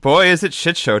Boy, is it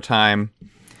shit show time.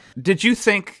 Did you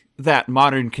think that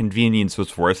modern convenience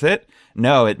was worth it?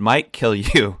 No, it might kill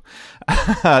you.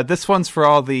 This one's for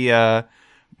all the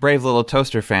brave little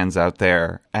toaster fans out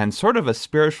there, and sort of a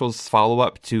spiritual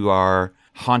follow-up to our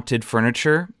haunted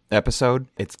furniture episode.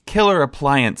 It's Killer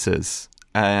Appliances.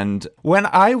 And when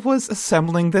I was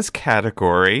assembling this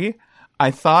category,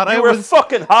 I thought you were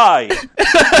fucking high.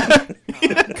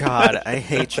 God, I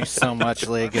hate you so much,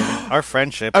 Lagan. Our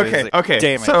friendship is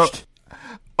damaged. So,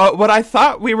 what I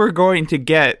thought we were going to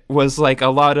get was like a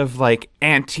lot of like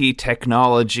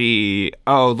anti-technology,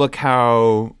 oh, look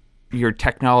how your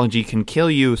technology can kill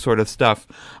you sort of stuff.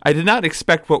 I did not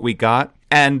expect what we got.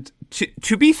 And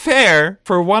to be fair,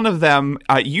 for one of them,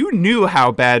 you knew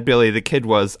how bad Billy the Kid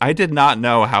was. I did not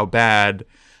know how bad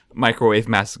Microwave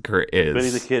Massacre is. Billy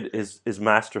the Kid is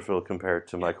masterful compared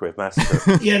to Microwave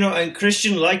Massacre. Yeah, no, and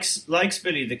Christian likes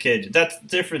Billy the Kid. That's the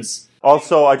difference.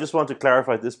 Also, I just want to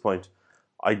clarify at this point.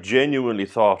 I genuinely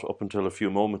thought up until a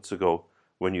few moments ago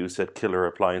when you said Killer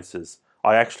Appliances,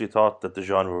 I actually thought that the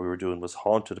genre we were doing was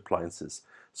haunted appliances.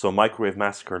 So Microwave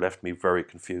Massacre left me very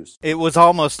confused. It was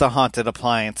almost a haunted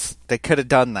appliance. They could have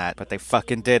done that, but they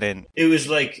fucking didn't. It was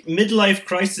like midlife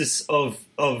crisis of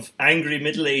angry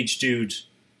middle-aged dude.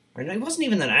 Or it wasn't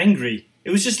even that angry. It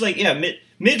was just like, yeah,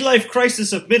 midlife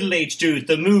crisis of middle-aged dude,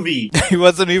 the movie. He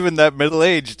wasn't even that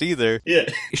middle-aged either. Yeah.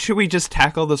 Should we just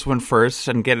tackle this one first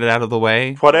and get it out of the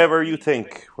way? Whatever you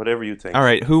think. All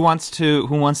right, who wants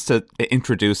to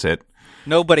introduce it?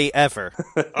 Nobody ever.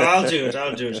 I'll do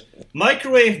it.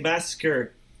 Microwave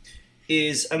Massacre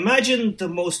is, imagine the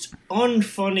most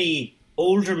unfunny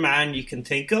older man you can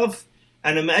think of,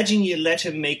 and imagine you let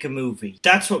him make a movie.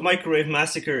 That's what Microwave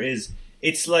Massacre is.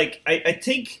 It's like, I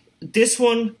think this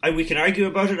one, we can argue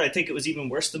about it, I think it was even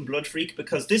worse than Blood Freak,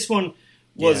 because this one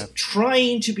was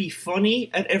trying to be funny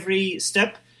at every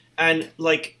step, and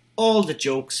like, all the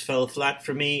jokes fell flat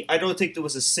for me. I don't think there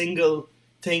was a single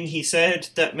thing he said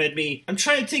that made me... I'm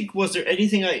trying to think, was there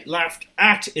anything I laughed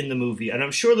at in the movie? And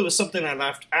I'm sure there was something I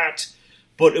laughed at,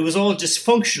 but it was all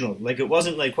dysfunctional. Like, it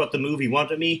wasn't like what the movie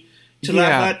wanted me to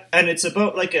laugh at. And it's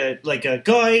about like a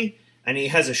guy, and he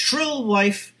has a shrill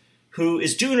wife who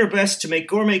is doing her best to make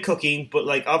gourmet cooking, but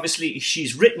like obviously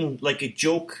she's written like a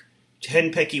joke,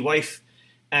 henpecky wife,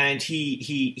 and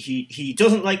he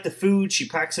doesn't like the food she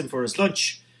packs him for his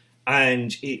lunch,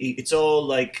 and it's all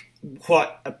like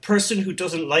what a person who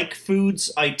doesn't like food's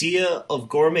idea of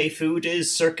gourmet food is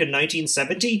circa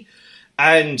 1970.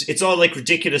 And it's all like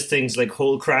ridiculous things like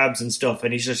whole crabs and stuff.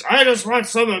 And he's just, I just want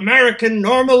some American,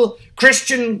 normal,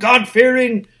 Christian,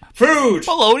 God-fearing food.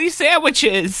 Bologna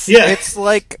sandwiches. Yeah. It's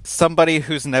like somebody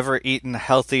who's never eaten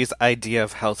healthy's idea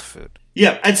of health food.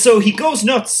 Yeah, and so he goes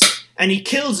nuts and he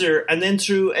kills her. And then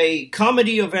through a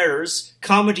comedy of errors,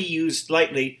 comedy used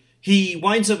lightly, he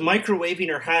winds up microwaving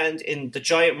her hand in the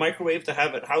giant microwave they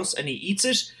have at house, and he eats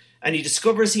it, and he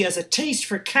discovers he has a taste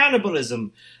for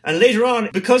cannibalism. And later on,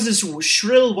 because his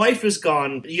shrill wife is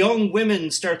gone, young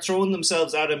women start throwing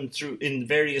themselves at him in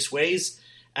various ways,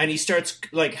 and he starts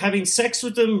like having sex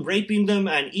with them, raping them,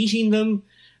 and eating them,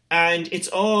 and it's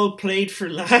all played for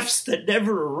laughs that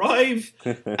never arrive.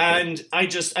 And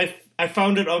I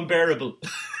found it unbearable.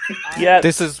 Yeah,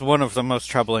 this is one of the most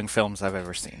troubling films I've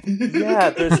ever seen. Yeah,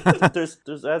 there's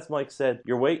as Mike said,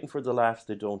 you're waiting for the laughs,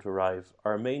 they don't arrive.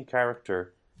 Our main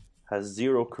character has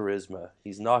zero charisma.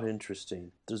 He's not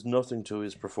interesting. There's nothing to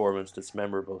his performance that's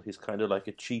memorable. He's kind of like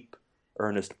a cheap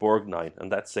Ernest Borgnine, and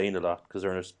that's saying a lot because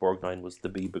Ernest Borgnine was the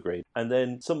B Brigade. And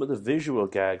then some of the visual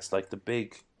gags, like the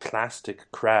big plastic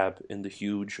crab in the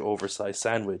huge oversized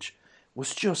sandwich,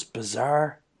 was just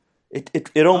bizarre.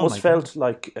 It almost felt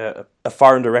like a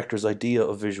foreign director's idea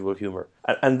of visual humor.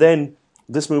 And then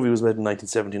this movie was made in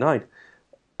 1979,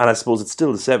 and I suppose it's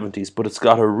still the 70s, but it's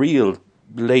got a real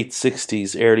late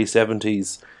 60s, early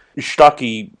 70s,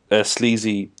 stocky,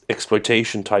 sleazy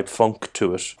exploitation type funk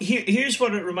to it. Here's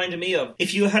what it reminded me of.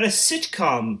 If you had a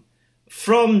sitcom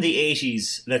from the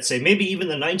 80s, let's say, maybe even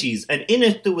the 90s, and in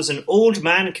it there was an old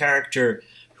man character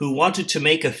who wanted to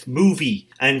make a movie,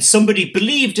 and somebody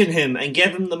believed in him and gave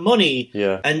him the money,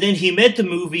 and then he made the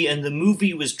movie, and the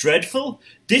movie was dreadful.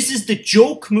 This is the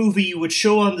joke movie you would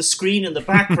show on the screen in the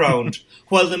background,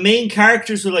 while the main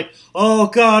characters were like, oh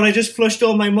God, I just flushed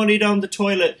all my money down the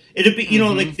toilet. It'd be,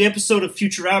 like the episode of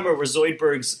Futurama where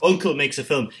Zoidberg's uncle makes a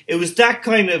film. It was that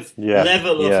kind of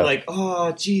level of like,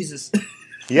 oh, Jesus.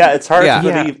 Yeah, it's hard to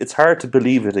believe. It's hard to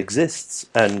believe it exists,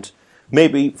 and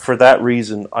maybe for that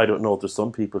reason, I don't know, there's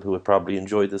some people who would probably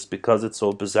enjoy this because it's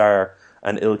so bizarre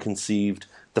and ill-conceived.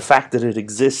 The fact that it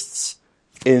exists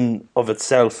in of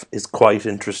itself is quite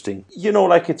interesting. You know,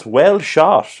 like, it's well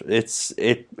shot.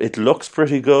 It looks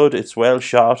pretty good. It's well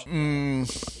shot.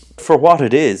 For what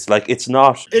it is, like, it's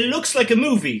not... It looks like a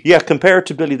movie. Yeah, compared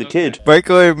to Billy the Kid.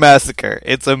 Microwave Massacre,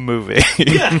 it's a movie.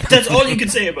 Yeah, that's all you can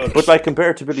say about it. But, like,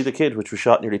 compared to Billy the Kid, which was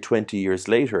shot nearly 20 years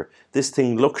later, this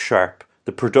thing looks sharp.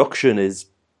 The production is,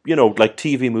 you know, like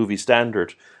TV movie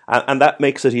standard. And that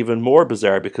makes it even more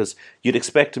bizarre, because you'd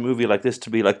expect a movie like this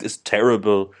to be like this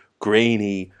terrible,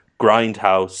 grainy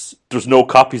grindhouse. There's no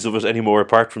copies of it anymore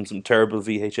apart from some terrible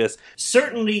VHS.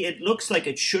 Certainly, it looks like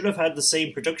it should have had the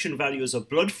same production value as a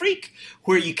Blood Freak,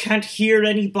 where you can't hear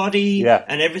anybody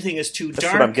and everything is too dark.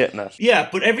 That's what I'm getting at. Yeah,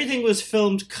 but everything was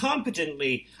filmed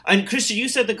competently. And Christian, you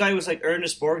said the guy was like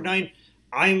Ernest Borgnine.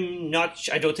 I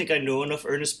don't think I know enough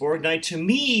Ernest Borgnine. To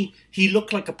me, he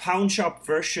looked like a pound shop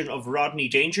version of Rodney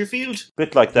Dangerfield.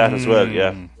 Bit like that as well,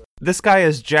 yeah. This guy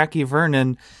is Jackie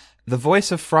Vernon, the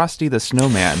voice of Frosty the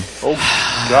Snowman. Oh,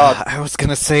 God. I was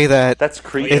gonna say that. That's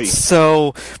creepy. It's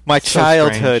so my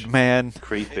childhood, strange. man.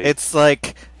 Creepy. It's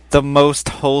like the most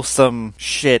wholesome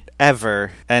shit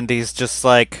ever, and he's just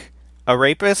like a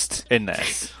rapist in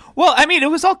this. Well, I mean,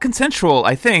 it was all consensual,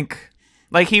 I think.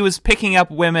 Like, he was picking up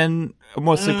women,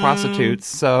 mostly prostitutes,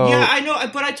 so... Yeah, I know,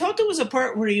 but I thought there was a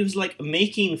part where he was, like,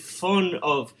 making fun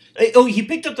of... Oh, he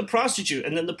picked up the prostitute,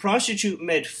 and then the prostitute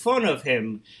made fun of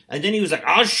him, and then he was like,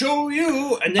 I'll show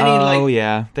you! And then Oh,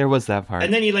 yeah, there was that part.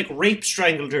 And then he, like, rape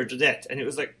strangled her to death, and it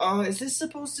was like, oh, is this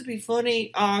supposed to be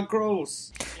funny? Ah,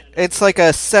 gross. It's like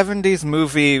a 70s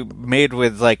movie made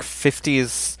with, like,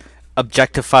 50s...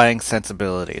 objectifying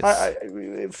sensibilities.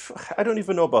 I don't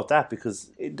even know about that,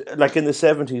 because like in the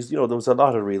 70s, you know, there was a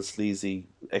lot of real sleazy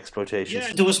exploitations.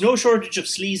 Yeah, there was no shortage of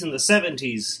sleaze in the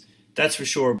 70s, that's for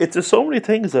sure. There's so many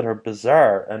things that are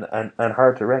bizarre and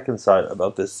hard to reconcile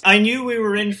about this. I knew we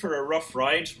were in for a rough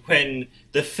ride when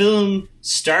the film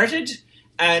started,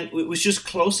 and it was just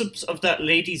close-ups of that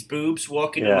lady's boobs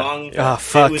walking along. Oh,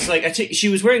 fuck. It was like, I think she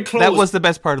was wearing clothes. That was the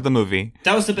best part of the movie.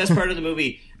 That was the best part of the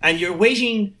movie. And you're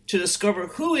waiting to discover,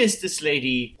 who is this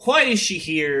lady? Why is she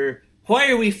here? Why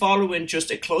are we following just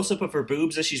a close-up of her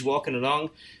boobs as she's walking along?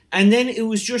 And then it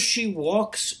was just she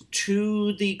walks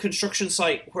to the construction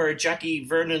site where Jackie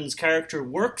Vernon's character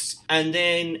works. And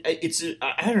then it's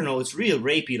real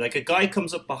rapey. Like, a guy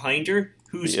comes up behind her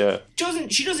who's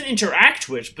she doesn't interact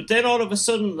with, but then all of a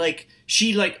sudden, like,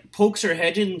 she, like, pokes her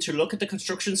head in to look at the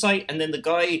construction site, and then the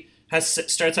guy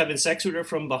starts having sex with her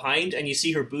from behind, and you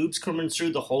see her boobs coming through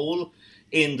the hole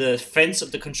in the fence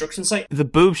of the construction site. The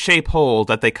boob-shaped hole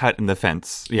that they cut in the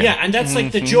fence. Yeah, and that's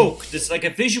like the joke. There's like a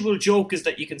visual joke is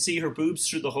that you can see her boobs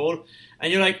through the hole,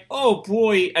 and you're like, oh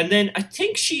boy. And then I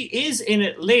think she is in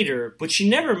it later, but she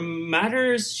never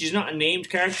matters. She's not a named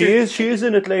character. She is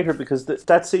in it later, because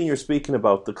that scene you're speaking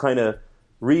about, the kind of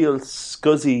real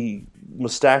scuzzy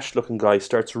moustache-looking guy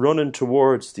starts running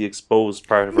towards the exposed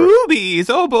part of her. Boobies,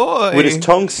 oh boy! With his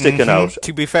tongue sticking out.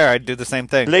 To be fair, I'd do the same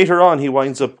thing. Later on, he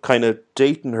winds up kind of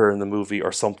dating her in the movie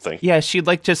or something. Yeah, she,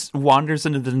 like, just wanders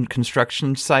into the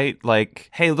construction site, like,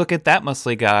 hey, look at that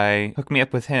muscly guy. Hook me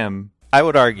up with him. I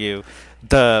would argue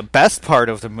the best part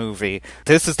of the movie,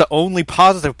 this is the only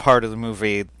positive part of the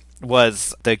movie,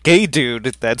 was the gay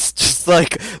dude that's just,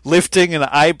 like, lifting an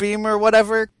I-beam or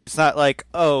whatever. It's not like,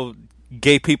 oh,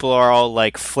 gay people are all,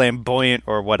 like, flamboyant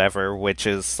or whatever, which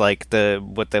is, like,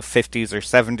 what the 50s or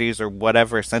 70s or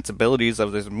whatever sensibilities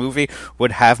of this movie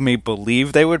would have me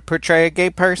believe they would portray a gay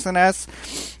person as.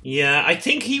 Yeah, I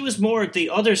think he was more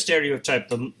the other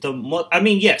stereotype.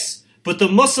 Yes, but the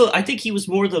muscle, I think he was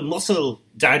more the muscle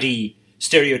daddy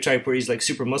stereotype where he's, like,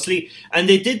 super muscly. And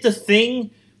they did the thing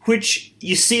which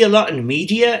you see a lot in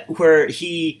media, where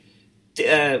he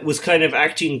was kind of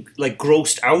acting, like,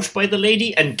 grossed out by the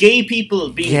lady, and gay people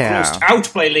being grossed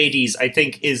out by ladies, I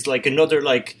think, is, like, another,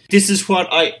 like, this is what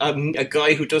a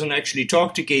guy who doesn't actually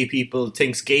talk to gay people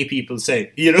thinks gay people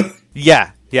say, you know?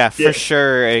 Yeah, for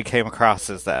sure it came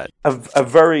across as that.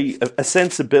 A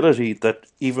sensibility that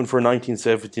even for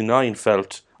 1979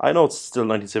 felt, I know it's still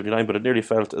 1979, but it nearly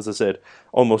felt, as I said,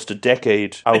 almost a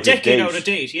decade out of date. A decade out of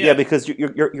date, yeah. Yeah, because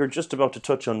you're just about to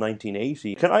touch on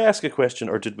 1980. Can I ask a question,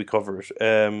 or did we cover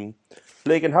it?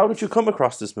 Lagan, how did you come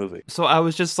across this movie? So I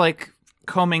was just, like,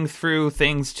 combing through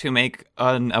things to make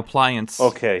an appliance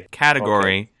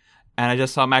category. Okay. and I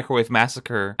just saw Microwave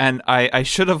Massacre, and I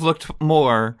should have looked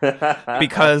more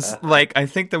because, like, I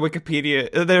think the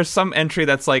Wikipedia, there's some entry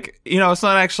that's like, it's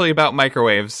not actually about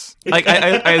microwaves. Like,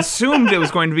 I assumed it was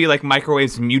going to be like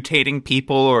microwaves mutating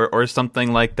people or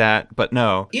something like that, but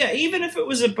no. Yeah, even if it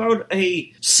was about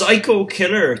a psycho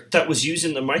killer that was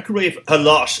using the microwave a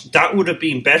lot, that would have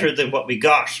been better than what we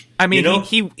got. I mean,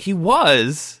 he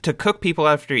was to cook people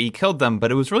after he killed them,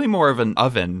 but it was really more of an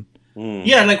oven.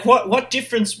 Yeah, like what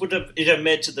difference would it have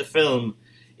made to the film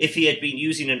if he had been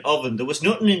using an oven? There was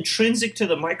nothing intrinsic to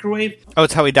the microwave. Oh,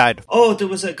 it's how he died. Oh, there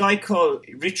was a guy called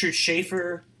Richard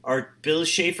Schaefer, or Bill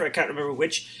Schaefer, I can't remember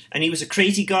which, and he was a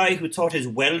crazy guy who thought his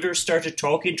welder started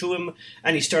talking to him,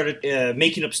 and he started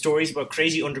making up stories about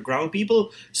crazy underground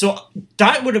people. So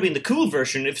that would have been the cool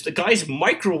version if the guy's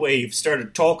microwave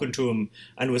started talking to him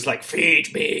and was like,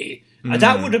 feed me.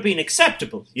 That would have been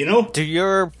acceptable, Do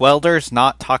your welders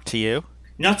not talk to you?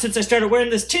 Not since I started wearing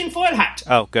this tinfoil hat.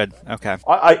 Oh, good. Okay.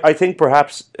 I think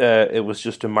perhaps it was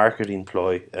just a marketing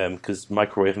ploy, because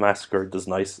Microwave Massacre does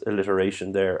nice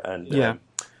alliteration there, and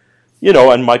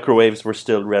and microwaves were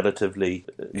still relatively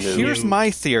new. Here's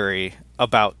my theory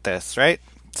about this, right?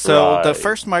 So the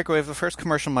first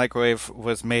commercial microwave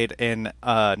was made in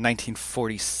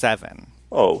 1947.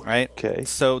 Oh, right. Okay.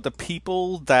 So the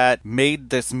people that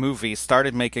made this movie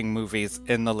started making movies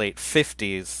in the late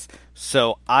 50s.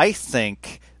 So I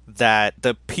think that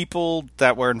the people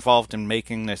that were involved in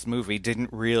making this movie didn't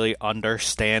really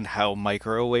understand how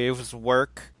microwaves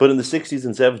work. But in the 60s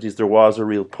and 70s, there was a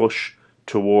real push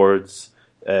towards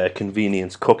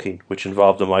convenience cooking, which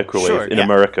involved a microwave in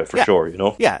America, for sure,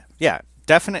 Yeah.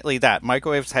 Definitely that.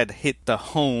 Microwaves had hit the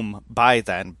home by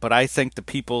then, but I think the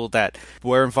people that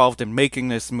were involved in making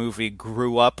this movie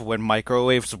grew up when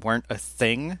microwaves weren't a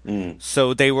thing,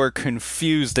 so they were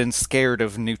confused and scared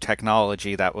of new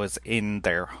technology that was in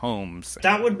their homes.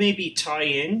 That would maybe tie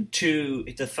in to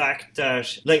the fact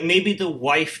that, like, maybe the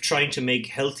wife trying to make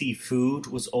healthy food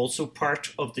was also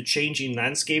part of the changing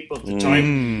landscape of the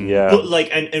time. Yeah. But, like,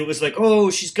 and it was like, oh,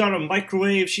 she's got a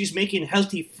microwave, she's making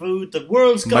healthy food, the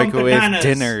world's gone microwave bananas.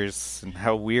 Dinners and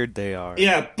how weird they are.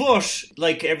 Yeah, but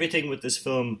like everything with this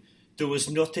film, there was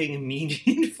nothing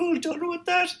meaningful done with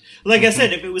that. Like I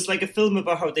said, if it was like a film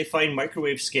about how they find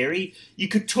microwaves scary, you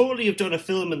could totally have done a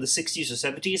film in the 60s or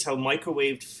 70s how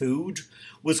microwaved food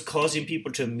was causing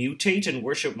people to mutate and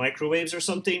worship microwaves or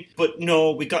something. But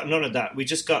no, we got none of that. We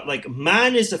just got like,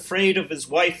 man is afraid of his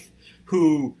wife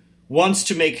who wants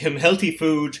to make him healthy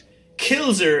food,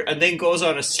 kills her, and then goes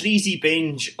on a sleazy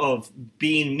binge of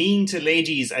being mean to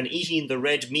ladies and eating the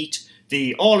red meat,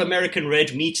 the all-American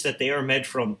red meat that they are made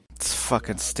from. It's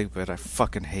fucking stupid. I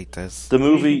fucking hate this. The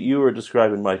movie you were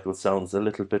describing, Michael, sounds a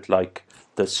little bit like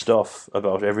The Stuff,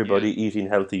 about everybody eating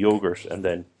healthy yogurt, and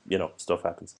then, stuff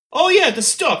happens. Oh yeah, The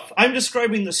Stuff. I'm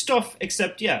describing The Stuff,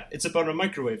 except, it's about a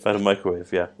microwave. About a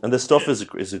microwave, yeah. And The Stuff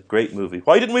is a great movie.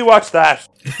 Why didn't we watch that?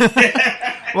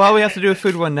 Well, we have to do a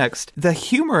food one next. The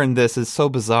humor in this is so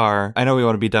bizarre. I know we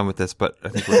want to be done with this, but I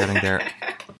think we're getting there.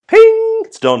 Ping!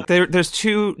 It's done. There's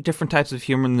two different types of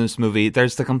humor in this movie.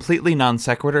 There's the completely non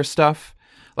sequitur stuff.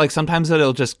 Like, sometimes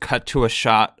it'll just cut to a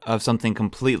shot of something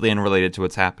completely unrelated to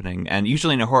what's happening. And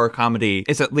usually in a horror comedy,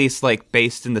 it's at least, like,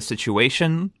 based in the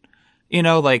situation.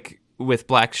 Like, with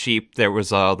Black Sheep, there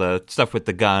was all the stuff with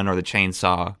the gun or the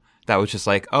chainsaw. That was just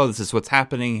like, oh, this is what's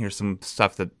happening. Here's some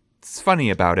stuff that's funny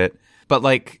about it. But,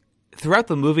 like, throughout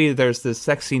the movie, there's this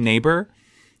sexy neighbor.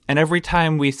 And every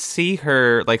time we see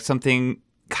her, like, something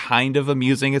kind of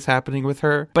amusing is happening with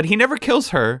her. But he never kills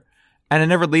her. And it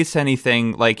never leads to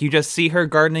anything. Like, you just see her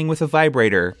gardening with a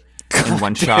vibrator in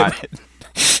one shot.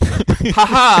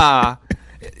 Haha!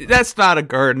 That's not a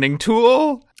gardening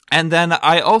tool. And then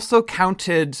I also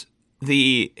counted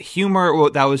the humor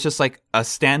that was just like a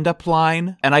stand-up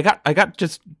line. And I got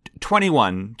just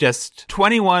 21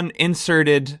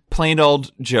 inserted plain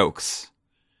old jokes.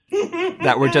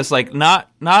 That were just like not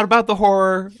about the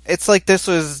horror. It's like this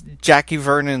was Jackie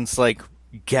Vernon's like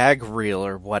gag reel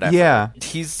or whatever. Yeah.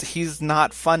 He's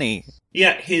not funny.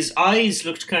 Yeah, his eyes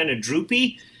looked kind of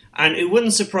droopy, and it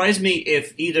wouldn't surprise me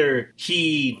if either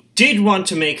he did want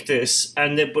to make this,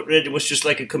 but it was just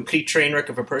like a complete train wreck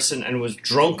of a person and was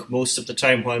drunk most of the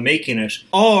time while making it,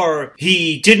 or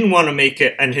he didn't want to make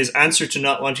it and his answer to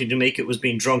not wanting to make it was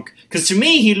being drunk. Because to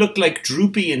me, he looked like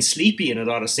droopy and sleepy in a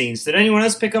lot of scenes. Did anyone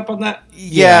else pick up on that?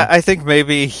 Yeah, I think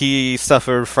maybe he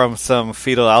suffered from some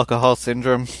fetal alcohol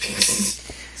syndrome.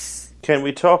 Can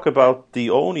we talk about the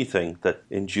only thing that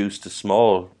induced a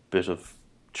small bit of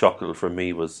chuckle for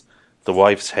me was the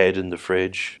wife's head in the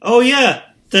fridge? Oh yeah,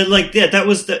 there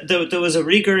was a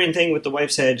recurring thing with the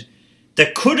wife's head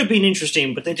that could have been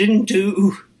interesting, but they didn't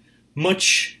do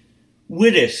much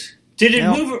with it. Did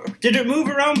it move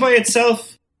around by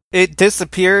itself? It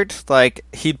disappeared. Like,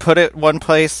 he'd put it one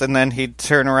place, and then he'd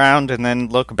turn around and then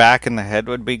look back, and the head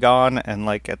would be gone. And,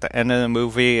 like, at the end of the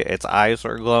movie, its eyes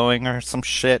were glowing or some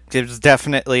shit. It was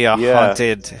definitely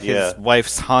his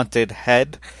wife's haunted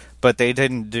head, but they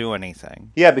didn't do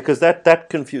anything. Yeah, because that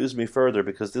confused me further,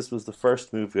 because this was the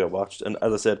first movie I watched, and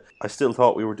as I said, I still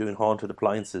thought we were doing haunted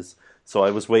appliances. So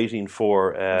I was waiting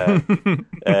for the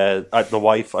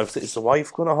wife. I was saying, is the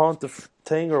wife going to haunt the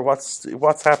thing, or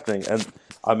what's happening? And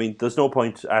I mean, there's no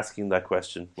point asking that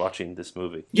question watching this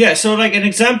movie. Yeah, so like an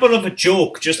example of a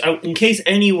joke, just out in case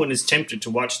anyone is tempted to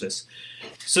watch this.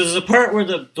 So there's a part where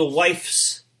the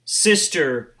wife's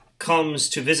sister comes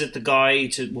to visit the guy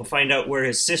to find out where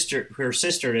her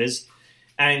sister is,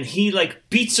 and he like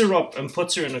beats her up and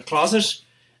puts her in a closet,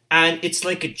 and it's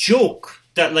like a joke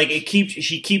that like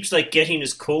she keeps like getting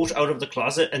his coat out of the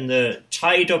closet, and the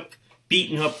tied up,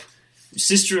 beaten up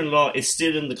sister-in-law is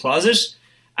still in the closet.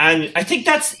 And I think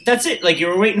that's it. Like, you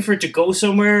were waiting for it to go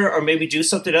somewhere or maybe do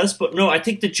something else. But no, I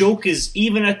think the joke is,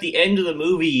 even at the end of the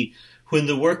movie, when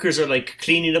the workers are, like,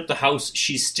 cleaning up the house,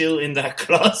 she's still in that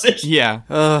closet. Yeah.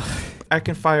 I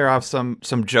can fire off some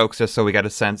jokes just so we got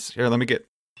a sense. Here, let me get...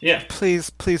 Yeah.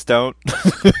 Please don't.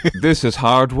 This is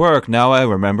hard work. Now I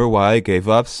remember why I gave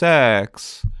up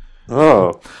sex.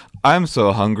 Oh. I'm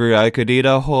so hungry I could eat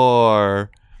a whore.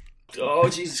 Oh,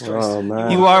 Jesus Christ. Oh, man.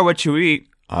 You are what you eat.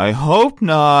 I hope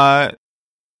not.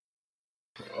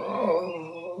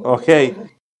 Okay.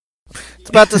 It's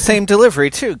about the same delivery,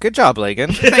 too. Good job,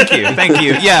 Lagan. Thank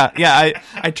you. Yeah.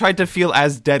 I tried to feel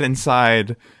as dead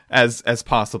inside as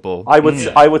possible. I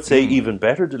would say even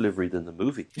better delivery than the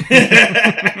movie.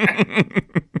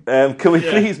 Can we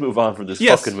please move on from this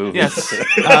fucking movie? Yes.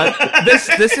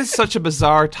 This is such a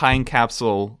bizarre time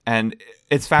capsule, and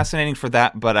it's fascinating for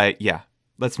that, but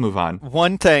let's move on.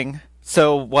 One thing.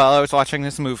 So, while I was watching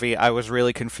this movie, I was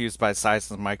really confused by the size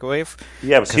of the microwave.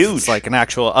 Yeah, it was huge. It's like an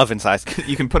actual oven size.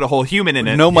 You can put a whole human in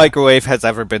it. No microwave has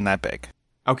ever been that big.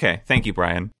 Okay, thank you,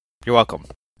 Brian. You're welcome.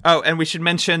 Oh, and we should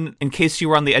mention, in case you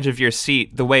were on the edge of your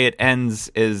seat, the way it ends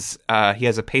is he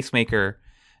has a pacemaker,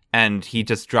 and he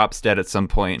just drops dead at some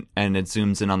point, and it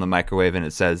zooms in on the microwave, and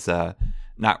it says,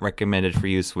 not recommended for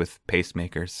use with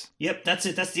pacemakers. Yep, that's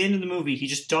it. That's the end of the movie. He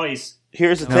just dies.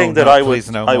 Here's the thing that I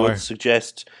would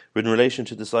suggest in relation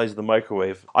to the size of the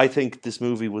microwave. I think this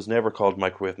movie was never called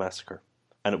Microwave Massacre,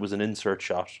 and it was an insert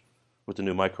shot with the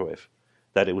new microwave.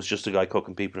 That it was just a guy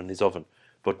cooking people in his oven.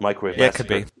 But Microwave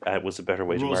Massacre was a better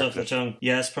way to market it. Rolls off the tongue.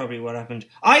 Yeah, that's probably what happened.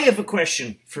 I have a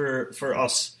question for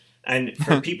us, and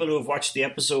for people who have watched the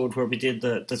episode where we did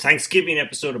the Thanksgiving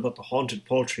episode about the haunted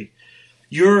poultry.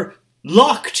 You're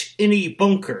locked in a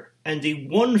bunker, and the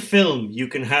one film you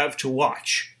can have to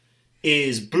watch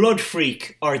is Blood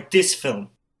Freak or this film.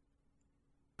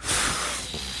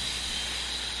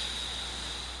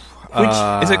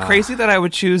 Is it crazy that I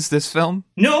would choose this film?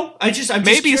 No, I'm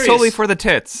maybe just solely for the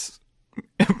tits.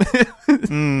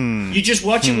 You just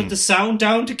watch it with the sound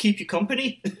down to keep you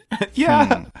company?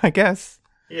 Yeah, I guess.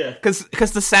 Yeah.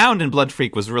 Because the sound in Blood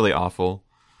Freak was really awful.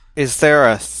 Is there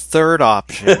a third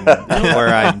option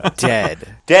where I'm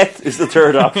dead? Death is the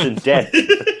third option. Death.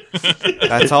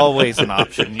 That's always an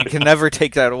option. You can never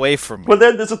take that away from me. Well,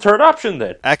 then there's a third option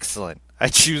then. Excellent. I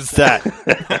choose that.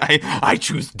 I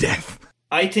choose death.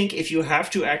 I think if you have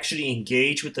to actually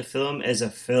engage with the film as a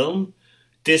film,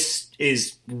 this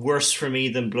is worse for me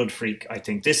than Blood Freak, I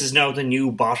think. This is now the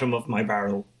new bottom of my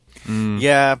barrel.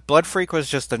 Yeah, Blood Freak was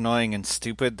just annoying and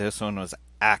stupid. This one was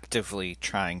actively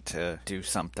trying to do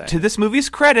something. To this movie's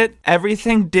credit,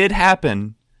 everything did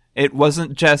happen. It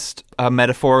wasn't just a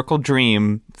metaphorical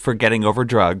dream for getting over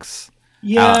drugs.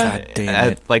 Yeah. God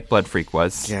damn it. Like Blood Freak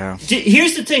was. Yeah.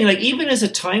 Here's the thing, like, even as a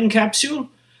time capsule,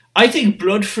 I think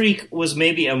Blood Freak was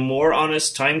maybe a more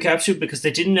honest time capsule because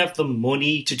they didn't have the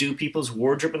money to do people's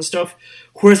wardrobe and stuff.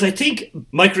 Whereas I think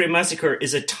Microwave Massacre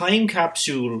is a time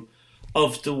capsule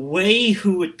of the way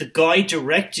the guy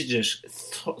directed it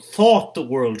thought the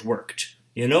world worked,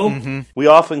 you know? Mm-hmm. We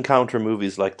often counter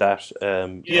movies like that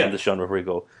in the genre where we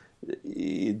go,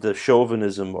 the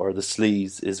chauvinism or the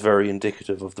sleaze is very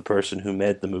indicative of the person who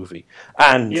made the movie.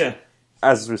 And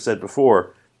as we said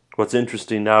before, what's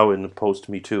interesting now in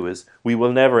post-Me Too is we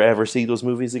will never ever see those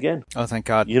movies again. Oh, thank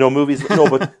God. You know,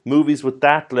 but movies with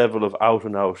that level of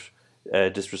out-and-out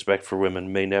disrespect for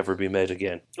women may never be made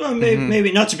again. Well,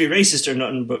 maybe not to be racist or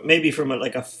nothing, but maybe from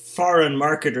a foreign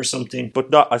market or something. But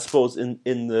not, I suppose, in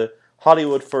the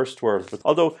Hollywood first world. But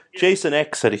although Jason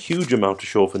X had a huge amount of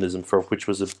chauvinism which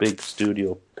was a big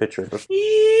studio picture. But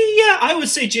yeah, I would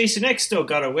say Jason X though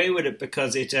got away with it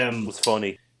because it was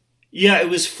funny. Yeah, it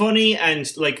was funny, and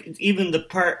like even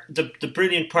the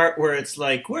brilliant part where it's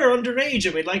like we're underage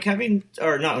and we like having,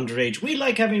 or not underage, we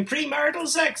like having premarital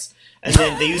sex, and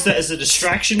then they use that as a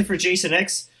distraction for Jason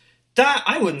X. That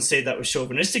I wouldn't say that was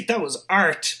chauvinistic. That was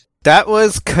art. That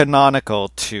was canonical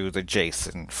to the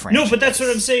Jason franchise. No, but that's what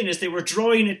I'm saying is they were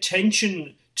drawing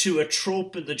attention to a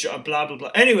trope in the job. Blah blah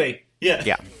blah. Anyway,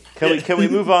 yeah. Can we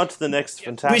move on to the next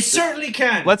fantastic? We certainly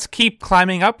can. Let's keep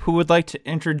climbing up. Who would like to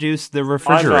introduce the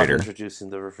refrigerator? I'm not introducing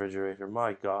the refrigerator.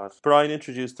 My God, Brian,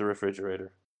 introduce the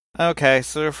refrigerator. Okay,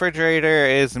 so Refrigerator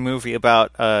is a movie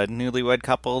about a newlywed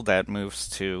couple that moves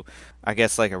to, I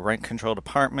guess, like a rent-controlled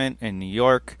apartment in New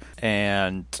York,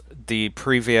 and the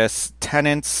previous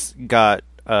tenants got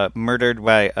murdered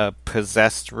by a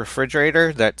possessed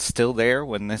refrigerator that's still there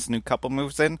when this new couple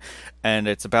moves in, and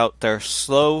it's about their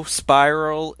slow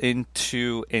spiral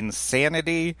into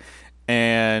insanity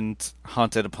and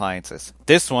haunted appliances.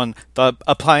 This one, the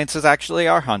appliances actually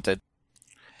are haunted.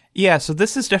 Yeah, so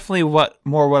this is definitely what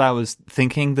I was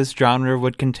thinking this genre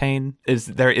would contain. Is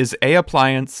there is a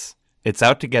appliance, it's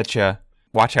out to get you,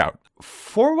 watch out.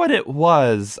 For what it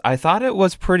was, I thought it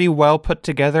was pretty well put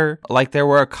together. Like, there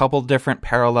were a couple different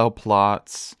parallel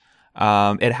plots.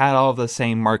 It had all the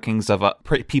same markings of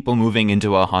people moving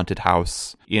into a haunted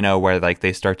house, you know, where like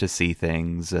they start to see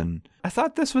things. And I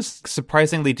thought this was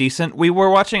surprisingly decent. We were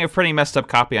watching a pretty messed up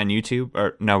copy on YouTube.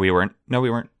 Or no, we weren't.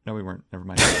 Never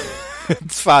mind.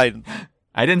 It's fine.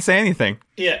 I didn't say anything.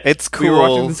 Yeah. It's cool. We were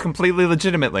watching this completely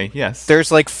legitimately, yes.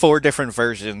 There's like 4 different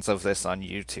versions of this on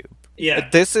YouTube. Yeah.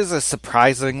 This is a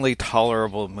surprisingly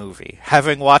tolerable movie.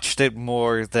 Having watched it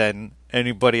more than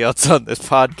anybody else on this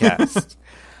podcast,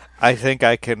 I think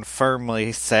I can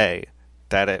firmly say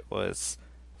that it was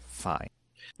fine.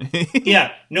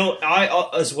 Yeah, no, I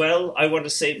as well, I want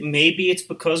to say maybe it's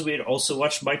because we had also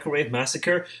watched Microwave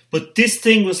Massacre, but this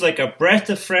thing was like a breath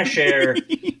of fresh air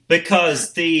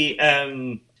because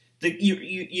you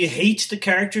hate the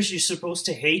characters you're supposed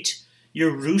to hate.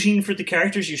 You're rooting for the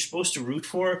characters you're supposed to root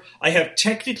for. I have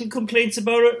technical complaints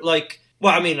about it, like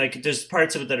there's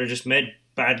parts of it that are just made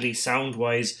badly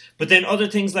sound-wise, but then other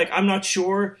things like I'm not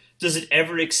sure, does it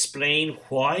ever explain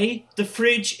why the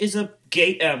fridge is a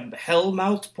gate, hell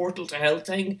mouth, portal to hell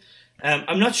thing?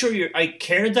 I'm not sure I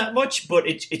cared that much, but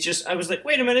it just, I was like,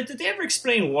 wait a minute, did they ever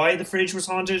explain why the fridge was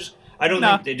haunted? I don't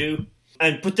think they do.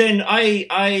 But then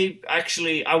I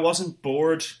wasn't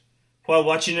bored while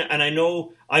watching it, and I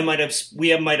know we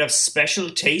might have special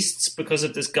tastes because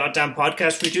of this goddamn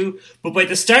podcast we do, but by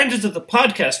the standards of the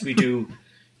podcast we do,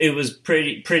 it was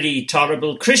pretty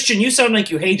tolerable. Christian, you sound like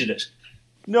you hated it.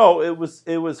 No, it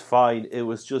was fine. It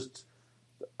was just,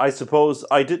 I suppose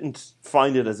I didn't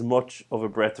find it as much of a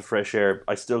breath of fresh air.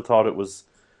 I still thought it was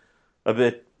a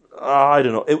bit, I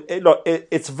don't know.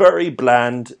 It's very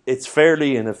bland. It's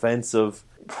fairly inoffensive,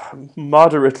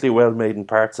 moderately well made in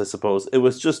parts, I suppose. It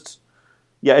was just,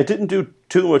 yeah, it didn't do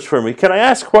too much for me. Can I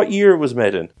ask what year it was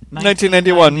made in?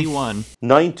 1991.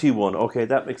 91. Okay,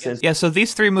 that makes sense. Yeah, so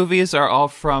these 3 movies are all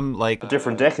from like A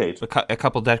different decade. a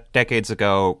couple decades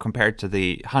ago compared to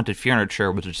the Haunted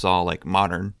Furniture, which is all like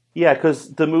modern. Yeah,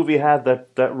 because the movie had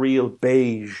that real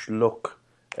beige look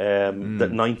that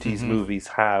 90s movies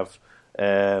have.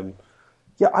 It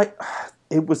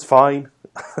was fine.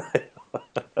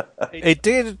 It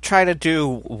did try to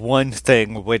do one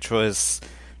thing, which was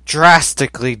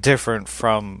drastically different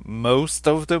from most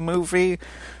of the movie,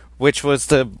 which was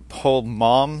the whole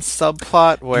mom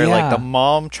subplot where like the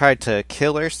mom tried to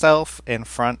kill herself in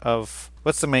front of,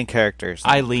 what's the main character's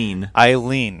name?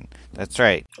 Eileen. That's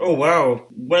right. Oh wow,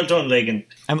 well done, Lagan.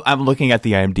 I'm looking at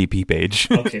the IMDb page.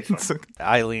 Okay, fine.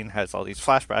 Eileen has all these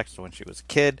flashbacks to when she was a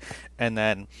kid, and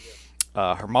then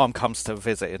her mom comes to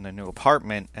visit in the new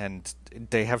apartment, and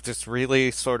they have this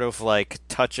really sort of like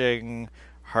touching,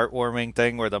 heartwarming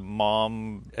thing where the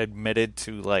mom admitted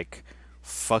to like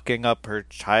fucking up her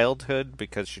childhood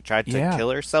because she tried to kill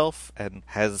herself and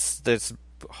has this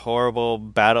horrible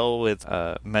battle with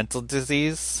mental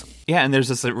disease. Yeah, and there's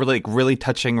this really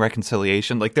touching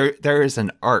reconciliation. Like there is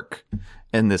an arc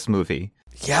in this movie.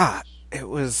 Yeah, it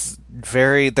was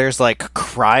there's like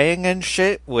crying and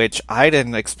shit, which I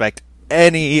didn't expect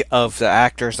any of the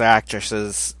actors or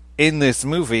actresses in this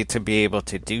movie to be able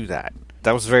to do that.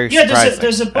 That was very surprising.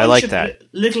 There's a bunch of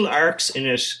little arcs in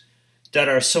it that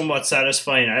are somewhat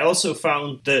satisfying. I also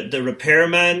found the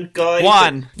repairman guy.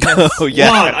 Juan. Oh,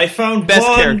 yeah. Juan. I found best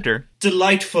Juan character.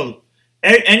 Delightful.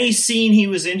 Any scene he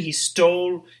was in, he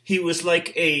stole. He was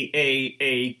like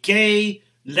a gay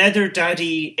leather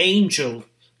daddy angel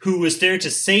who was there to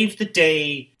save the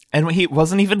day. And he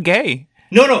wasn't even gay.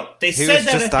 No. They He said was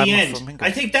that just at the a end. flamingo.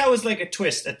 I think that was like a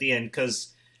twist at the end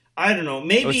because I don't know. was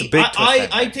Maybe a big twist I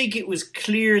ending. think it was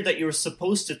clear that you were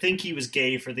supposed to think he was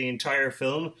gay for the entire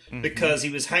film because he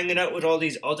was hanging out with all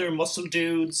these other muscle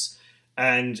dudes.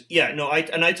 And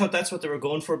I thought that's what they were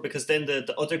going for, because then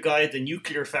the other guy, the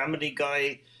nuclear family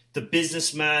guy, the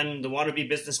businessman, the wannabe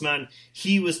businessman,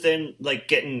 he was then like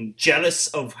getting jealous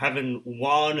of having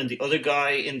Juan and the other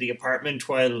guy in the apartment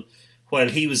while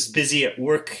he was busy at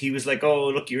work. He was like, "Oh,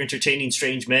 look, you're entertaining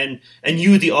strange men," and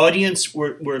you, the audience,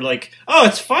 were like, "Oh,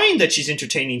 it's fine that she's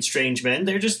entertaining strange men.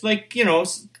 They're just like,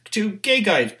 two gay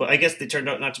guys." But I guess they turned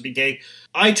out not to be gay.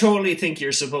 I totally think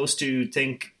you're supposed to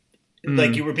think.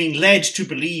 Like you were being led to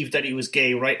believe that he was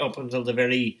gay right up until the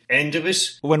very end of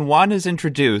it. When Juan is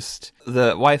introduced,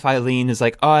 the wife Eileen is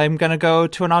like, "Oh, I'm gonna go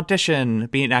to an audition,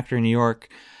 be an actor in New York,"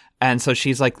 and so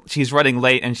she's running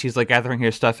late, and she's like gathering her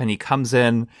stuff, and he comes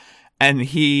in, and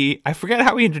I forget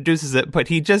how he introduces it, but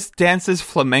he just dances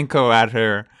flamenco at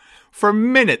her for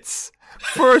minutes.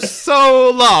 For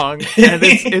so long, and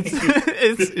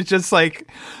it's just like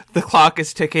the clock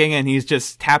is ticking, and he's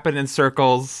just tapping in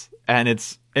circles, and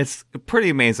it's pretty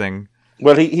amazing.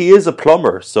 Well, he is a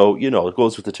plumber, so, it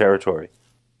goes with the territory.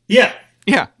 Yeah.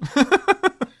 Yeah.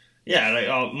 Yeah,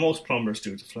 like most plumbers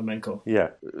do the flamenco.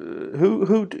 Yeah.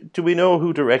 Who do we know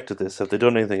who directed this? Have they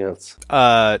done anything else?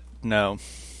 No.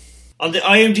 On the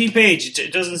IMDb page,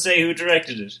 it doesn't say who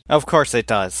directed it. Of course it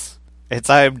does. It's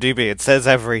IMDb. It says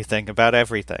everything about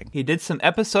everything. He did some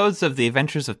episodes of The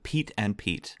Adventures of Pete and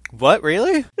Pete. What,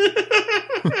 really?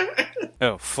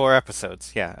 Oh, 4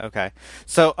 episodes. Yeah, okay.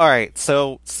 So, alright,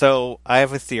 so I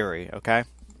have a theory, okay?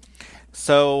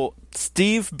 So,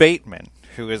 Steve Bateman,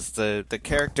 who is the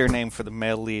character name for the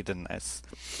male lead in this,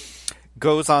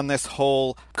 goes on this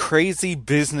whole crazy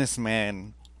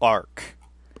businessman arc,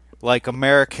 like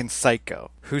American Psycho,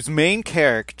 whose main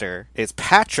character is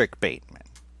Patrick Bateman.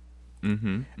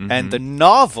 And the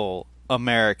novel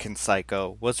American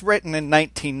Psycho was written in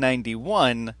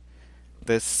 1991,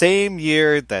 the same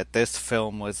year that this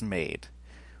film was made.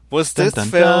 Was this Dun,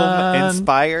 dun, film dun.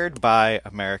 inspired by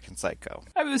American Psycho?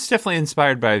 I was definitely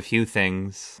inspired by a few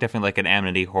things. Definitely like an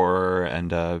Amity horror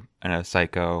and a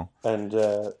Psycho. And,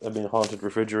 Haunted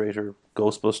Refrigerator,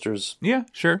 Ghostbusters. Yeah,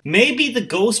 sure. Maybe the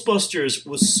Ghostbusters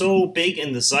was so big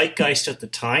in the zeitgeist at the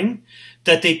time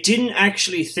that they didn't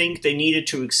actually think they needed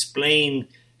to explain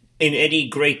in any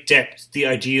great depth the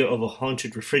idea of a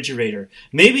haunted refrigerator.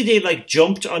 Maybe they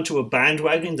jumped onto a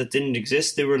bandwagon that didn't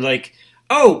exist. They were like,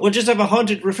 "Oh, we'll just have a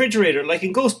haunted refrigerator like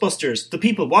in Ghostbusters. The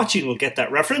people watching will get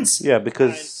that reference." Yeah,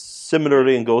 because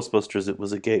similarly in Ghostbusters, it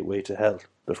was a gateway to hell,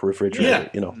 the refrigerator,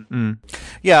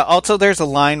 Yeah, also there's a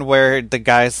line where the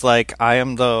guy's like, "I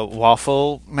am the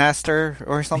waffle master,"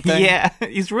 or something. Yeah,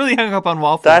 he's really hung up on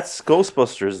waffles. That's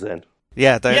Ghostbusters then.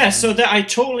 Yeah, So that I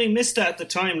totally missed that at the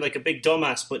time, like a big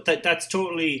dumbass. But that's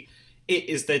totally it.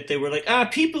 Is that they were like,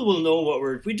 people will know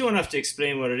what we don't have to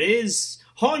explain what it is.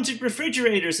 Haunted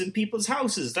refrigerators in people's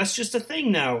houses. That's just a thing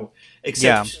now.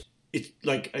 Except it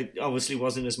obviously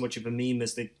wasn't as much of a meme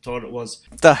as they thought it was.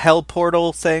 the hell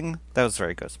portal thing, that was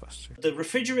very Ghostbusters. The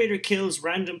refrigerator kills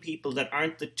random people that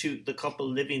aren't the couple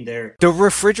living there. The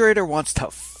refrigerator wants to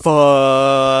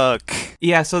fuck.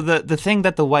 Yeah, so the thing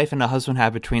that the wife and the husband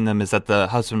have between them is that the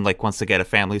husband wants to get a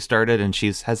family started, and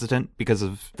she's hesitant because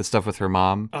of the stuff with her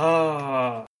mom.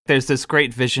 There's this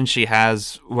great vision she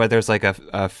has where there's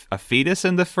a fetus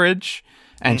in the fridge,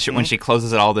 and when she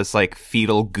closes it, all this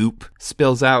fetal goop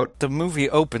spills out. The movie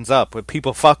opens up with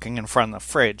people fucking in front of the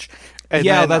fridge. And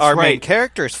Yeah, then that's our main right.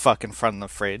 characters fuck in front of the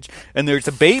fridge, and there's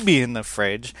a baby in the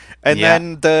fridge, and Yeah.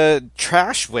 then the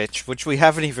trash witch, which we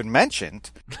haven't even mentioned,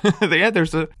 Yeah,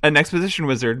 there's an exposition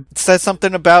wizard. says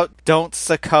something about don't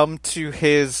succumb to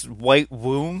his white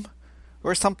womb,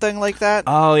 or something like that.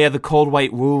 Oh, yeah, the cold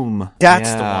white womb.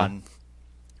 That's the Yeah. one.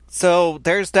 So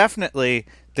there's definitely,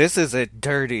 this is a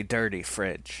dirty, dirty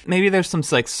fridge. Maybe there's some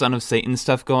Son of Satan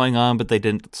stuff going on, but they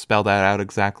didn't spell that out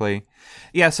exactly.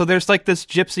 Yeah, so there's this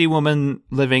gypsy woman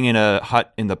living in a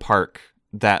hut in the park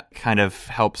that kind of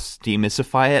helps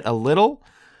demystify it a little.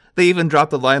 They even drop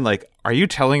the line "Are you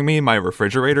telling me my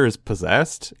refrigerator is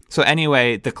possessed?" So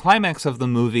anyway, the climax of the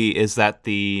movie is that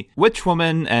the witch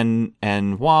woman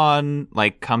and Juan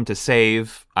come to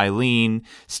save Eileen.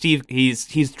 Steve,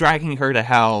 he's dragging her to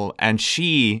hell, and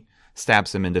she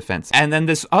stabs him in defense. And then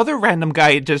this other random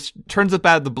guy just turns up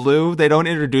out of the blue. They don't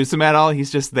introduce him at all. He's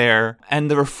just there.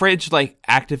 And the fridge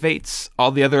activates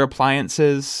all the other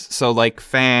appliances. So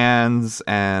fans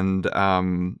and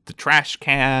the trash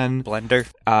can. Blender.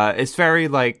 It's very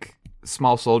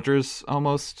Small Soldiers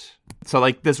almost. So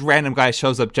this random guy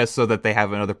shows up just so that they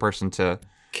have another person to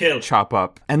kill. chop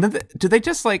up. And then do they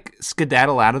just like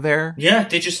skedaddle out of there? Yeah,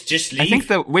 they just leave. I think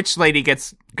the witch lady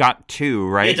got 2,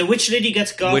 right? Yeah, the witch lady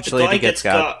gets got, the guy gets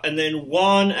got, and then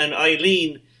Juan and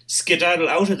Eileen skedaddle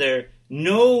out of there.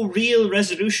 No real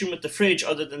resolution with the fridge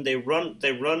other than they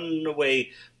run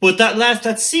away. But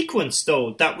that sequence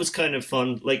though, that was kind of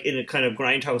fun, like in a kind of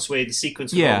grindhouse way, the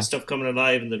sequence with all the stuff coming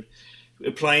alive and the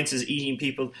appliances eating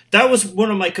people. That was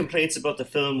one of my complaints about the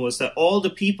film, was that all the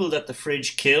people that the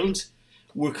fridge killed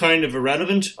were kind of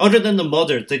irrelevant, other than the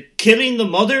mother. The killing the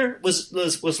mother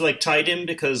was like tied in,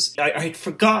 because I'd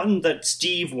forgotten that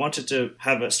Steve wanted to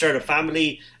start a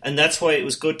family, and that's why it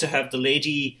was good to have the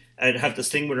lady and have this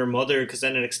thing with her mother, because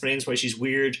then it explains why she's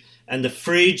weird. And the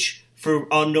fridge, for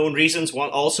unknown reasons,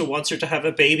 also wants her to have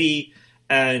a baby,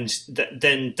 and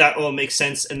then that all makes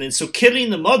sense. And then so killing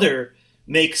the mother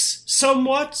makes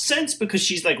somewhat sense because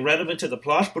she's like relevant to the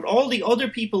plot, but all the other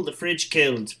people the fridge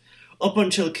killed up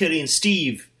until killing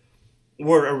Steve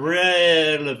were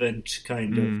irrelevant,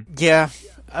 kind of. Yeah.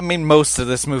 I mean, most of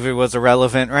this movie was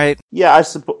irrelevant, right? Yeah, I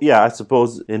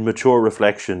suppose in mature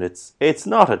reflection, it's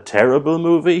not a terrible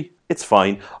movie. It's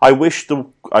fine. I wish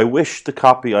the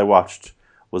copy I watched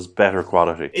was better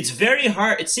quality. It's very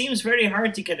hard. It seems very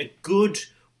hard to get a good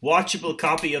watchable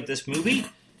copy of this movie.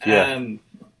 Yeah.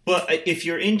 But if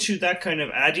you're into that kind of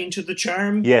adding to the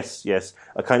charm, yes,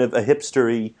 a kind of a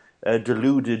hipstery,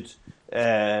 deluded.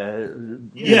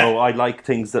 You know, I like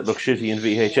things that look shitty in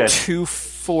VHS.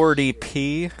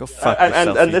 240p. Go fuck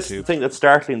yourself. And this is the thing that's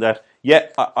startling, that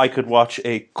I could watch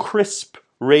a crisp,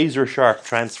 razor sharp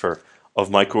transfer of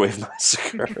Microwave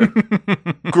Massacre.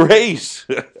 Great.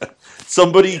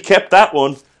 Somebody kept that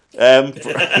one.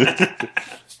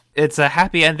 It's a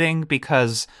happy ending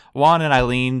because Juan and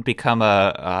Eileen become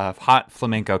a hot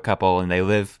flamenco couple and they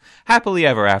live happily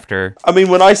ever after. I mean,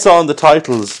 when I saw in the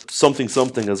titles something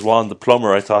as Juan the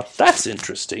Plumber, I thought, that's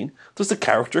interesting. There's a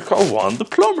character called Juan the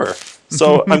Plumber.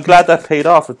 So I'm glad that paid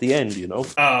off at the end, you know.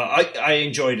 I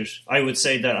enjoyed it. I would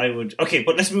say that I would. Okay,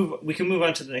 but we can move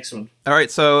on to the next one. All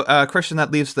right, so Christian, that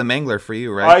leaves the Mangler for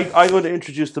you, right? I'm going to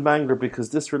introduce the Mangler because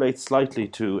this relates slightly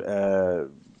to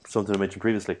something I mentioned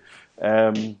previously.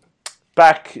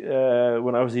 Back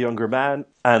when I was a younger man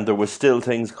and there were still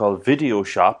things called video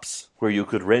shops where you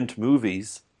could rent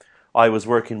movies, I was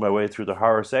working my way through the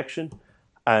horror section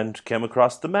and came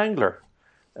across The Mangler.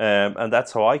 And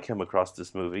that's how I came across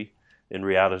this movie in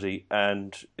reality.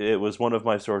 And it was one of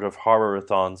my sort of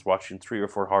horror-a-thons, watching 3 or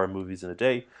 4 horror movies in a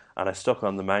day. And I stuck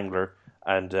on The Mangler,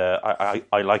 and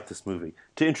I like this movie.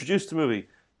 To introduce the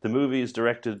movie is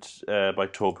directed by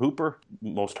Tobe Hooper.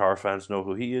 Most horror fans know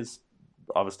who he is.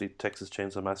 Obviously, Texas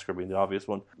Chainsaw Massacre being the obvious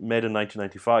one. Made in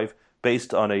 1995,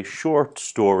 based on a short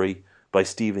story by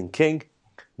Stephen King.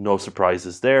 No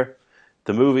surprises there.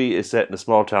 The movie is set in a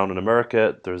small town in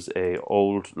America. There's a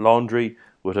old laundry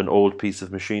with an old piece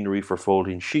of machinery for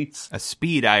folding sheets. A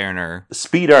speed ironer.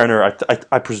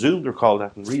 I presume they're called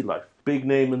that in real life. Big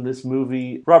name in this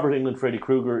movie. Robert Englund Freddy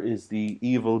Krueger is the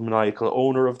evil, maniacal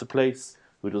owner of the place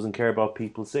who doesn't care about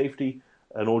people's safety.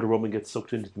 An older woman gets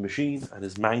sucked into the machine and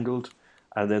is mangled.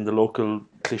 And then the local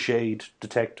cliched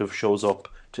detective shows up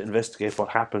to investigate what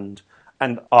happened,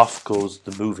 and off goes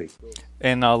the movie.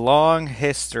 In a long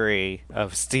history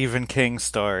of Stephen King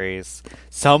stories,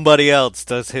 somebody else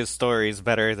does his stories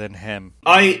better than him.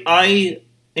 I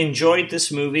enjoyed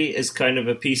this movie as kind of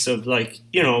a piece of, like,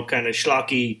 you know, kind of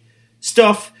schlocky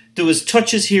stuff. There was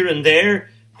touches here and there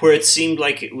where it seemed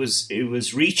like it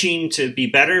was reaching to be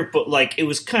better, but like it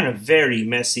was kind of very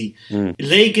messy.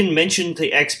 Lagan mentioned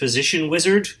the exposition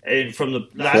wizard from the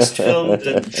last film,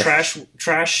 the trash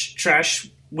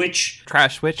witch.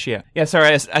 Trash witch, yeah. Yeah,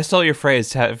 sorry, I stole your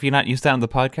phrase. Have you not used that on the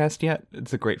podcast yet?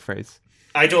 It's a great phrase.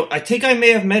 I think I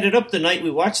may have made it up the night we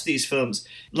watched these films.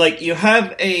 Like, you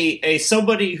have a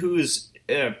somebody who's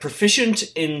proficient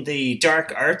in the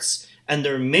dark arts, and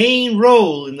their main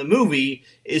role in the movie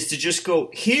is to just go,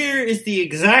 here is the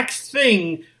exact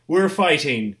thing we're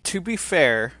fighting. To be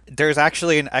fair, there's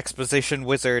actually an exposition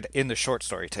wizard in the short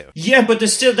story too. Yeah, but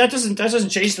there's still that doesn't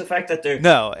change the fact that they're...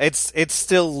 No, it's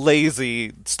still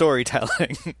lazy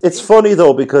storytelling. It's funny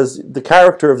though, because the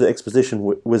character of the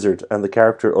exposition wizard and the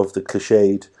character of the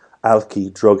cliched, alky,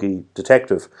 druggy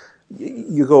detective,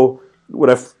 you go, when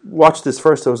I watched this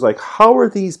first, I was like, how are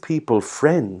these people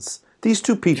friends? These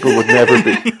two people would never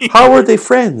be. How are they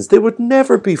friends? They would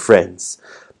never be friends.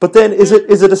 But then, is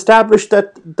it established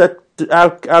that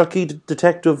Alki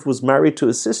detective was married to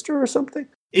his sister or something?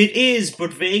 It is,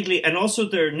 but vaguely, and also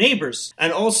they're neighbors.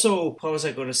 And also, what was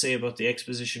I going to say about the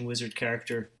exposition wizard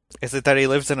character? Is it that he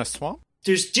lives in a swamp?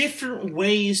 There's different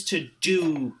ways to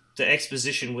do the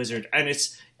exposition wizard, and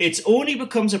it's only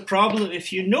becomes a problem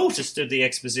if you notice they're the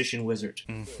exposition wizard.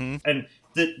 Mm-hmm. And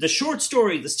the short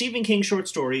story, the Stephen King short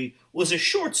story, was a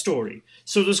short story,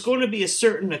 so there's going to be a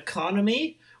certain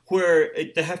economy where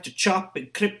they have to chop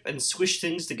and clip and squish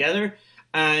things together.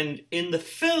 And in the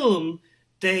film,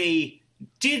 they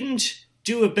didn't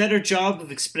do a better job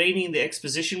of explaining the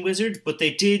exposition wizard, but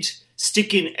they did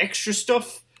stick in extra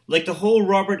stuff, like the whole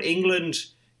Robert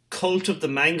Englund Cult of the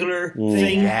Mangler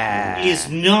thing is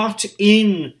not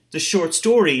in the short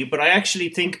story, but I actually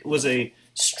think it was a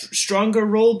stronger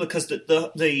role because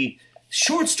the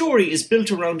short story is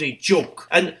built around a joke.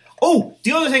 And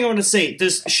the other thing I want to say,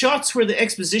 there's shots where the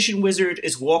exposition wizard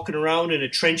is walking around in a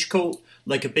trench coat,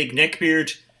 like a big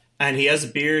neckbeard, and he has a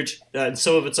beard, and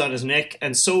some of it's on his neck,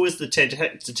 and so is the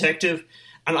detective.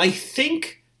 And I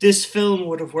think this film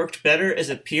would have worked better as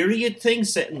a period thing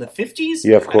set in the 50s.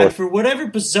 Yeah, of course. And for whatever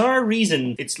bizarre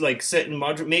reason, it's like set in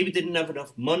modern, maybe they didn't have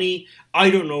enough money,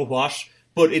 I don't know what,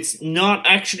 but it's not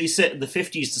actually set in the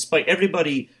 50s, despite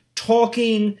everybody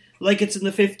talking like it's in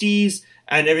the 50s,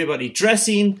 and everybody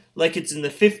dressing like it's in the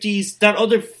 50s. That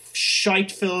other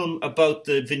shite film about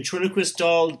the ventriloquist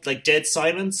doll, like Dead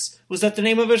Silence, was that the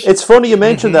name of it? It's funny you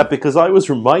mentioned that, because I was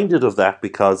reminded of that,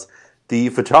 because the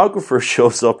photographer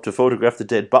shows up to photograph the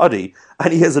dead body,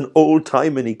 and he has an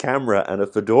old-timey camera and a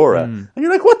fedora. And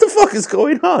you're like, what the fuck is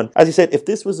going on? As you said, if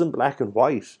this was in black and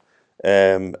white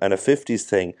and a 50s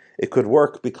thing, it could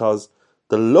work, because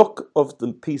the look of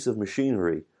the piece of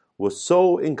machinery was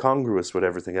so incongruous with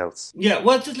everything else. Yeah,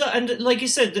 well, and like you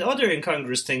said, the other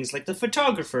incongruous things, like the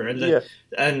photographer,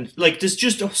 and like there's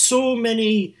just so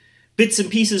many bits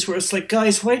and pieces where it's like,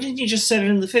 guys, why didn't you just set it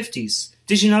in the 50s?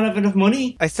 Did you not have enough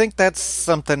money? I think that's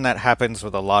something that happens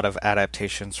with a lot of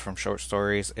adaptations from short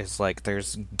stories, is like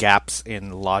there's gaps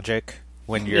in logic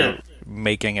when you're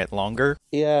making it longer.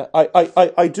 Yeah,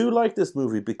 I do like this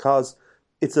movie because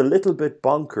it's a little bit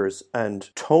bonkers, and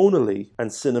tonally and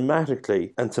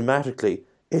cinematically and thematically,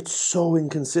 it's so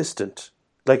inconsistent.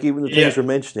 Like even the things we're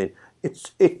mentioning,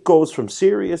 it goes from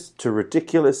serious to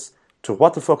ridiculous to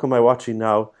what the fuck am I watching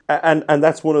now? And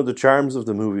that's one of the charms of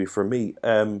the movie for me.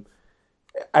 And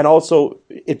also,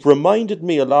 it reminded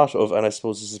me a lot of, and I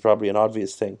suppose this is probably an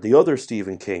obvious thing, the other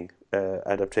Stephen King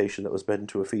adaptation that was made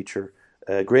into a feature,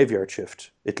 Graveyard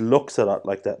Shift. It looks a lot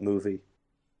like that movie.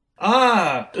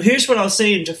 Here's what I'll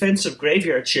say in defense of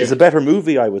Graveyard Shift. It's a better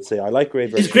movie, I would say. I like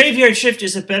Graveyard Shift. Graveyard Shift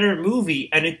is a better movie,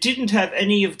 and it didn't have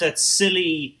any of that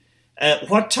silly...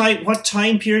 What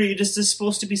time period is this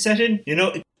supposed to be set in? You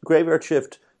know, Graveyard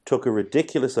Shift took a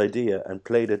ridiculous idea and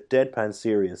played it deadpan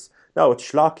serious. No, it's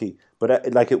schlocky, but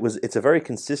it's a very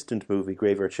consistent movie,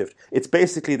 Graveyard Shift. It's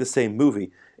basically the same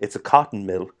movie. It's a cotton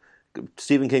mill.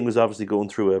 Stephen King was obviously going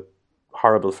through a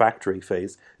horrible factory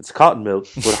phase. It's a cotton mill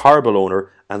with a horrible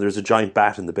owner, and there's a giant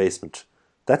bat in the basement.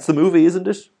 That's the movie, isn't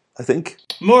it? I think.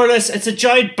 More or less, it's a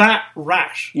giant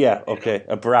rat. Yeah, okay,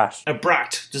 a brat. A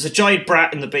brat. There's a giant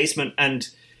brat in the basement,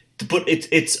 but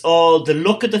it's all, the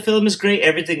look of the film is great,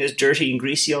 everything is dirty and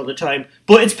greasy all the time,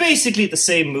 but it's basically the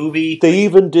same movie. They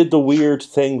even did the weird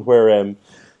thing where,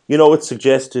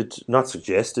 it's not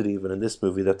suggested even in this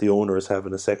movie, that the owner is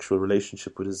having a sexual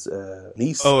relationship with his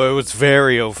niece. Oh, it was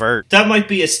very overt. That might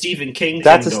be a Stephen King thing.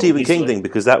 That's a Stephen King thing,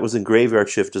 because that was in Graveyard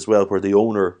Shift as well, where the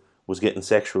owner was getting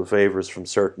sexual favours from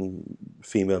certain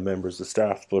female members of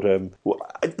staff. But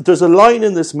there's a line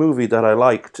in this movie that I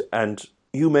liked, and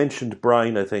you mentioned,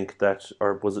 Brian, I think, that,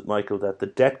 or was it Michael, that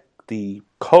the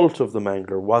cult of the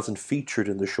Mangler wasn't featured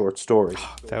in the short story.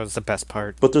 That was the best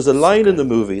part. But there's a line in the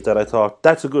movie that I thought,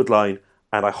 that's a good line,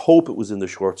 and I hope it was in the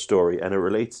short story, and it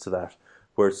relates to that,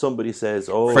 where somebody says,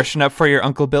 freshen up for your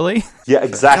Uncle Billy? Yeah,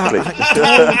 exactly.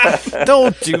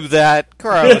 Don't do that.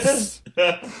 Gross.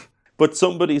 But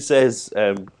somebody says,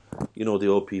 the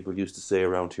old people used to say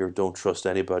around here, don't trust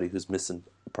anybody who's missing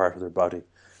a part of their body,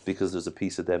 because there's a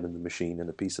piece of them in the machine and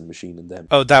a piece of machine in them.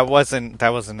 Oh, that wasn't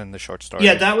in the short story.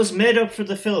 Yeah, that was made up for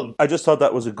the film. I just thought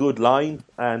that was a good line,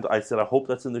 and I said I hope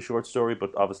that's in the short story,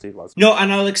 but obviously it wasn't. No,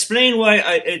 and I'll explain why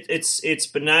it's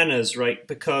bananas, right?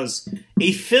 Because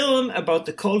a film about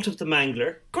the cult of the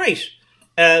Mangler, great.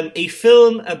 A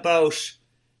film about...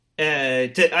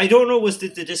 I don't know,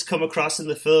 did this come across in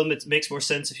the film? It makes more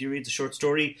sense if you read the short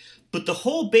story. But the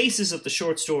whole basis of the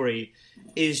short story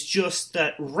is just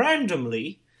that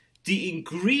randomly, the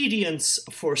ingredients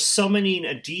for summoning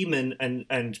a demon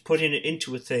and putting it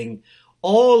into a thing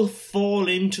all fall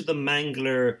into the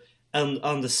Mangler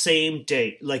on the same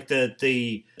day. Like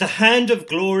the Hand of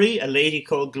Glory, a lady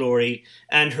called Glory,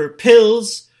 and her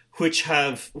pills, which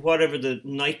have whatever, the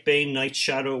Nightbane, Night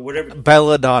Shadow, whatever.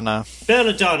 Belladonna.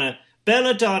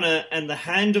 belladonna and the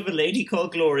hand of a lady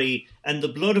called Glory and the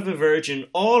blood of a virgin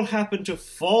all happen to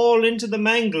fall into the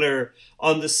mangler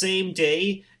on the same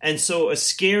day, and so a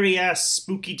scary ass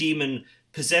spooky demon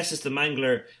possesses the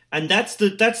mangler. And that's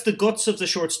the guts of the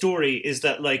short story, is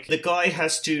that like the guy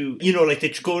has to, like they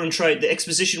go and try, the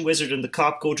exposition wizard and the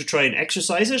cop go to try and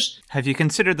exorcise it. Have you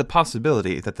considered the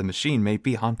possibility that the machine may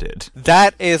be haunted?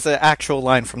 That is an actual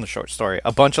line from the short story.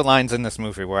 A bunch of lines in this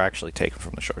movie were actually taken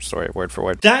from the short story, word for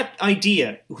word. That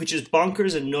idea, which is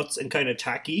bonkers and nuts and kind of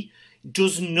tacky,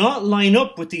 does not line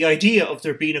up with the idea of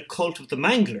there being a cult of the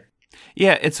mangler.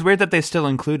 Yeah, it's weird that they still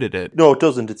included it. No, it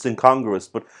doesn't. It's incongruous.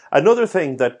 But another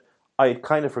thing that I'd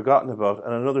kind of forgotten about,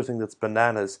 and another thing that's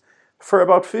bananas, for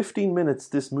about 15 minutes,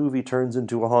 this movie turns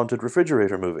into a haunted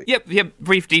refrigerator movie. Yep,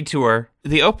 brief detour.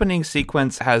 The opening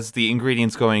sequence has the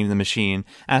ingredients going in the machine,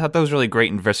 and I thought that was really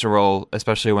great and visceral,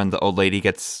 especially when the old lady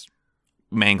gets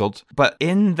mangled. But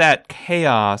in that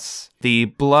chaos, the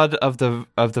blood of the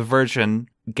Virgin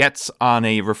gets on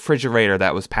a refrigerator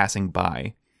that was passing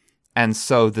by. And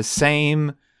so the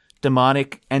same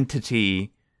demonic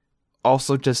entity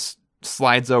also just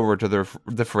slides over to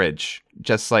the fridge,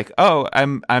 just like, oh,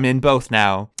 I'm in both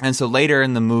now. And so later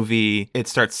in the movie, it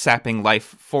starts sapping life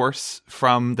force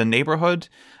from the neighborhood.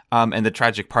 And the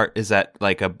tragic part is that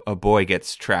like a boy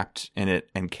gets trapped in it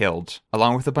and killed,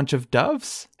 along with a bunch of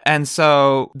doves. And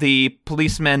so the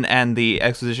policeman and the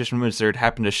exposition wizard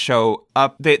happen to show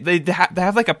up. They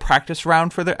have like a practice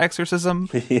round for their exorcism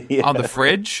on the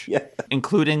fridge,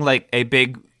 including like a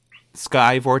big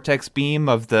sky vortex beam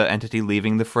of the entity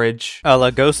leaving the fridge. A la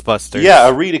Ghostbusters. Yeah,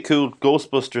 a really cool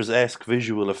Ghostbusters-esque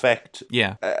visual effect.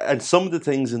 Yeah. And some of the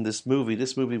things in this movie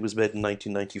was made in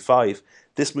 1995.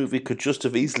 This movie could just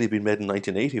have easily been made in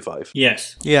 1985.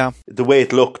 Yes. Yeah. The way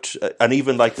it looked, and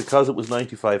even like because it was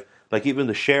 95, like even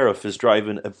the sheriff is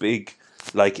driving a big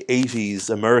like 80s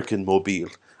American mobile.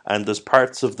 And there's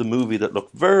parts of the movie that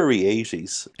look very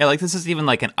 80s. Yeah, like this is even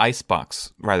like an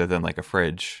icebox rather than like a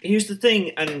fridge. Here's the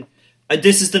thing, and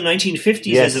this is the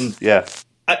 1950s-ism. Yes, yeah.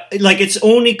 Like, it's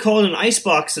only called an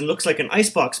icebox and looks like an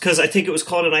icebox because I think it was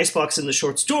called an icebox in the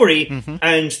short story. Mm-hmm.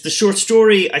 And the short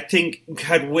story, I think,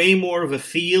 had way more of a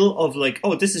feel of like,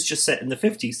 oh, this is just set in the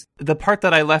 50s. The part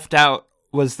that I left out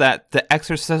was that the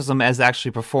exorcism as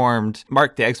actually performed,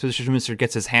 Mark, the exposition minister,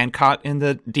 gets his hand caught in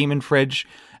the demon fridge.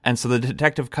 And so the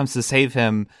detective comes to save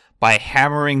him by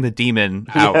hammering the demon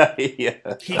out He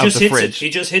of the fridge.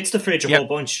 He just hits the fridge a whole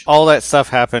bunch. All that stuff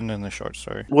happened in the short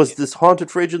story. Was this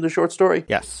haunted fridge in the short story?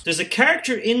 Yes. There's a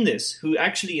character in this who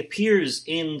actually appears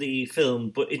in the film,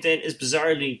 but it then is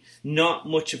bizarrely not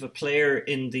much of a player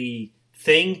in the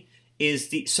thing.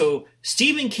 So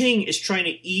Stephen King is trying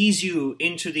to ease you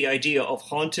into the idea of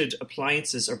haunted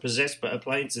appliances or possessed by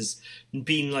appliances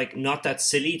being like not that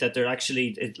silly, that they're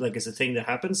actually like is a thing that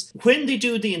happens. When they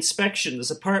do the inspection,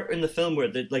 there's a part in the film where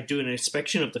they like do an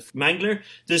inspection of the mangler.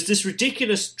 There's this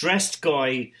ridiculous dressed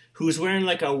guy who's wearing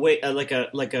like a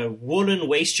woolen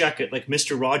waist jacket like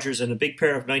Mr. Rogers and a big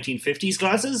pair of 1950s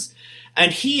glasses,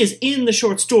 and he is in the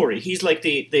short story. He's like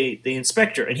the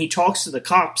inspector, and he talks to the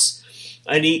cops.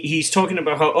 And he's talking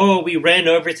about how, we ran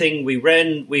everything,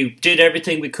 we did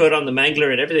everything we could on the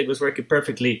mangler and everything was working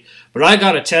perfectly. But I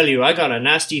gotta tell you, I got a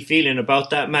nasty feeling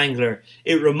about that mangler.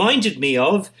 It reminded me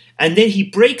of, and then he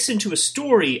breaks into a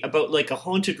story about like a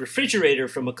haunted refrigerator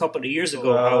from a couple of years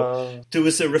ago. How there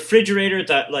was a refrigerator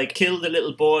that like killed a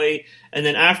little boy, and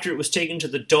then after it was taken to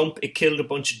the dump, it killed a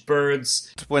bunch of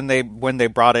birds. When they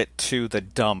brought it to the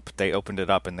dump, they opened it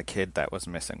up and the kid that was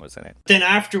missing was in it. Then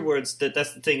afterwards,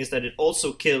 that's the thing, is that it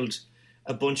also killed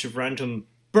a bunch of random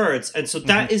birds. And so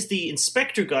that is the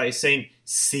inspector guy saying,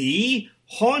 see,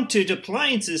 haunted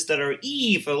appliances that are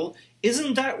evil.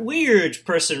 Isn't that weird,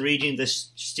 person reading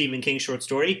this Stephen King short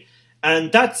story?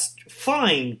 And that's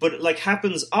fine, but it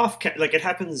happens it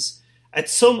happens at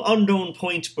some unknown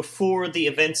point before the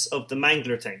events of the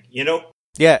mangler thing, you know?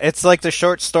 Yeah, it's like the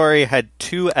short story had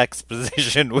 2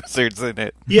 exposition wizards in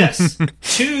it. Yes,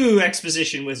 2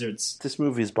 exposition wizards. This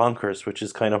movie is bonkers, which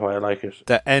is kind of why I like it.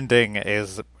 The ending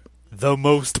is the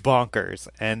most bonkers,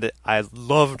 and I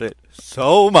loved it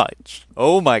so much.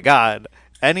 Oh my god.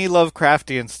 Any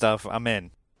Lovecraftian stuff, I'm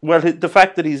in. Well, the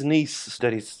fact that his niece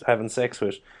that he's having sex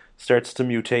with starts to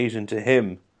mutate into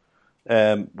him,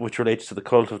 which relates to the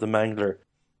cult of the mangler.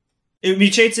 It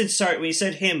mutates into, when you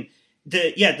said him,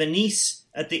 the niece,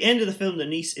 at the end of the film, the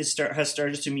niece has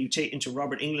started to mutate into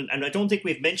Robert Englund, and I don't think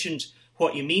we've mentioned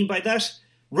what you mean by that.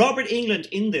 Robert Englund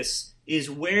in this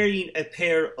is wearing a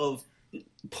pair of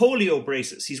polio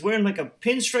braces. He's wearing like a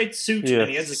pinstripe suit, and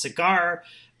he has a cigar.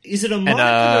 Is it a monocle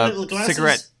or little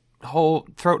glasses?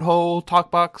 throat hole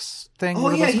talk box thing. Oh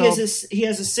What are yeah, those he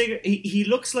has a cigarette. He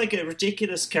looks like a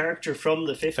ridiculous character from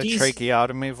the A 50s.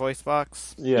 tracheotomy voice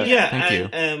box. Yeah. Thank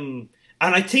you.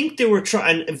 And I think they were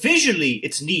trying. Visually,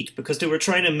 it's neat because they were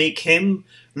trying to make him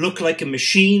look like a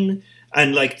machine,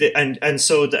 and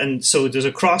so there's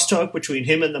a crosstalk between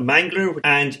him and the Mangler.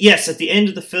 And yes, at the end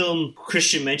of the film,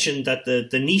 Christian mentioned that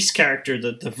the niece character,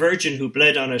 the virgin who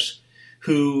bled on it,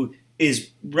 who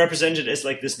is represented as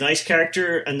like this nice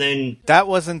character, and then That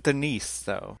wasn't the niece,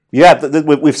 though. Yeah,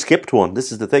 we've skipped one.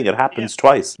 This is the thing. It happens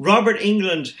twice. Robert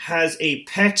Englund has a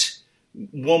pet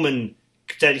woman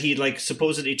that he like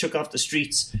supposedly took off the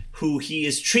streets, who he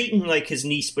is treating like his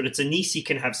niece, but it's a niece he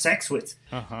can have sex with.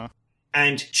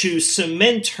 And to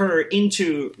cement her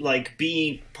into like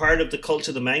being part of the cult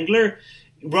of the Mangler,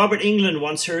 Robert Englund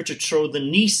wants her to throw the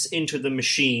niece into the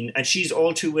machine, and she's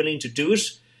all too willing to do it.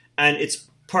 And it's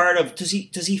part of does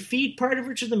he feed part of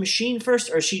her to the machine first,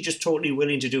 or is she just totally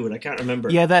willing to do it? I can't remember.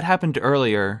 Yeah, that happened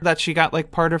earlier. That she got like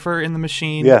part of her in the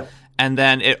machine. Yeah. And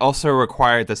then it also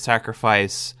required the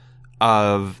sacrifice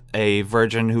of a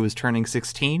virgin who was turning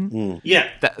 16. Yeah.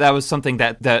 That was something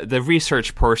that the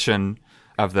research portion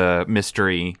of the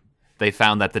mystery, they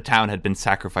found that the town had been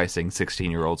sacrificing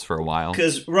 16-year-olds for a while.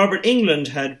 Because Robert Englund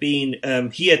had been,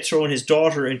 he had thrown his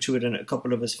daughter into it and a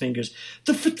couple of his fingers.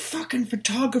 The fucking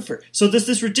photographer. So there's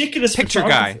this ridiculous Picture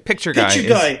guy.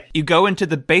 You go into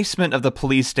the basement of the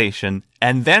police station,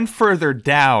 and then further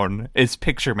down is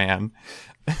Picture Man.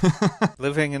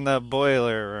 Living in the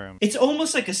boiler room. It's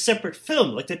almost like a separate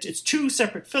film. Like that, it's two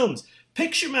separate films.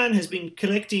 Picture Man has been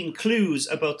collecting clues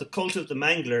about the cult of the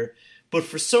Mangler, but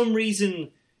for some reason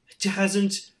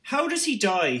hasn't. How does he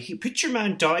die? Picture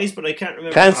Man dies, but I can't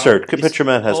remember. Cancer. How. Picture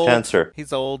Man has old. cancer.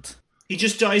 He's old. He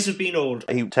just dies of being old.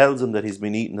 He tells him that he's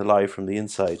been eaten alive from the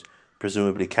inside,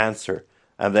 presumably cancer.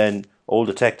 And then old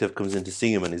detective comes in to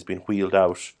see him, and he's been wheeled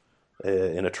out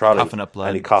in a trolley. Coughing up blood.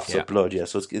 And he coughs up blood, yeah.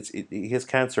 So he has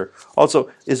cancer.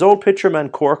 Also, is old Picture Man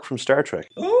Quark from Star Trek?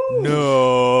 Oh.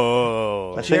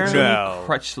 No. I think so. No.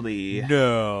 Crutchley.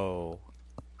 No.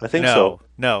 I think so.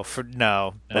 No,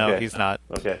 Okay. he's not.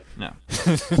 Okay. No.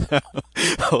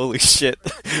 Holy shit.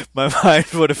 My mind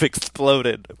would have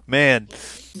exploded. Man.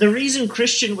 The reason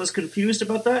Christian was confused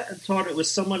about that and thought it was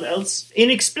someone else,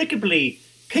 inexplicably,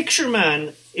 Picture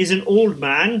Man is an old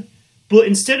man, but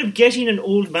instead of getting an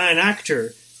old man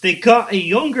actor, they got a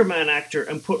younger man actor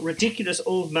and put ridiculous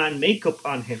old man makeup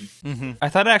on him. Mm-hmm. I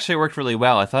thought it actually worked really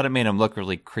well. I thought it made him look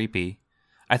really creepy.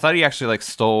 I thought he actually like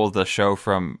stole the show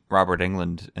from Robert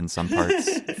Englund in some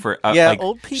parts for like,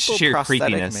 old people sheer prosthetic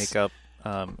creepiness. makeup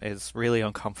is really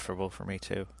uncomfortable for me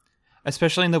too.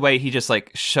 Especially in the way he just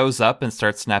like shows up and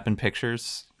starts snapping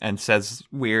pictures and says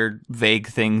weird, vague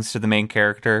things to the main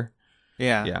character.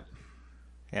 Yeah.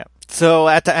 So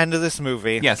at the end of this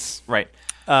movie, Yes, right.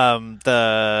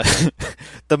 the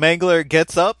the Mangler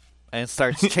gets up and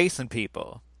starts chasing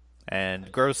people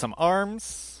and grows some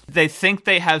arms. They think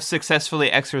they have successfully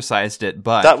exercised it,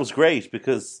 but That was great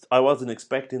because I wasn't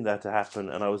expecting that to happen,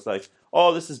 and I was like,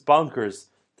 "Oh, this is bonkers!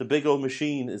 The big old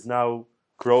machine is now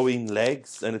growing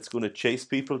legs, and it's going to chase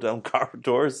people down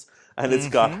corridors, and it's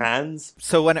got hands."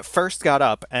 So when it first got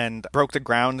up and broke the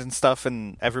ground and stuff,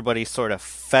 and everybody sort of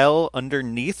fell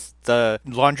underneath the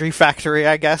laundry factory,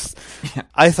 I guess,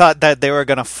 I thought that they were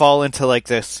going to fall into like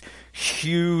this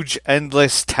huge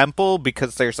endless temple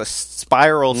because there's a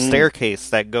spiral staircase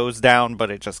that goes down, but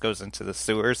it just goes into the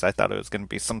sewers. I thought it was going to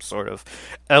be some sort of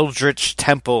eldritch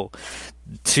temple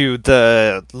to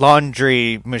the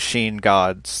laundry machine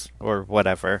gods or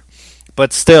whatever.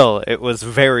 But still, it was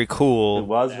very cool. It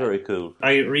was very cool.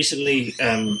 I recently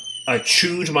I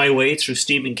chewed my way through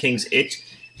Stephen King's It,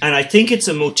 and I think it's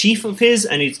a motif of his,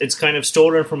 and it's kind of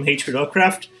stolen from H.P.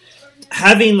 Lovecraft.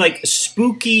 Having like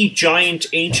spooky, giant,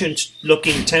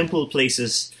 ancient-looking temple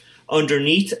places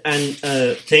underneath and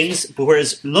things, but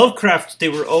whereas Lovecraft, they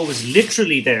were always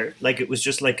literally there, like it was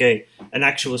just like an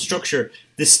actual structure.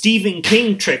 The Stephen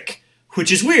King trick,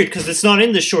 which is weird because it's not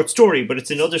in this short story, but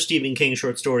it's in other Stephen King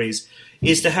short stories,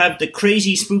 is to have the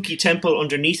crazy, spooky temple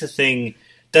underneath a thing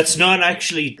that's not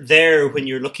actually there when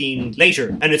you're looking later.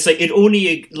 And it's like it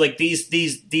only like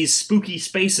these spooky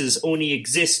spaces only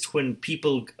exist when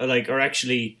people like are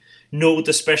actually know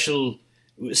the special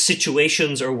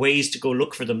situations or ways to go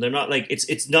look for them. They're not like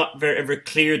it's not very ever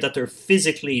clear that they're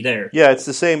physically there. Yeah, it's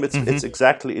the same. It's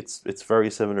exactly it's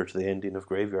very similar to the ending of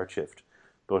Graveyard Shift.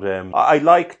 But I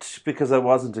liked, because I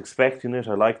wasn't expecting it,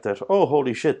 I liked that, oh,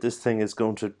 holy shit, this thing is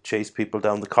going to chase people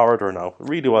down the corridor now. I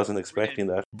really wasn't expecting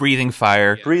that. breathing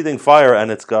fire. Breathing fire, and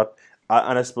it's got,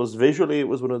 and I suppose visually it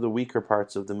was one of the weaker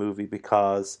parts of the movie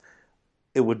because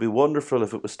it would be wonderful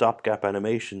if it was stopgap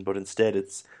animation, but instead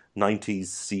it's 90s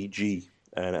CG.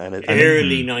 And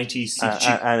early 90s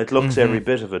CG. And it looks every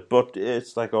bit of it, but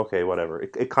it's like, okay, whatever.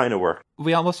 It kind of worked.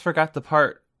 We almost forgot the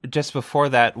part just before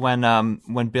that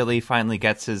when Billy finally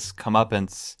gets his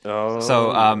comeuppance.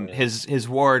 His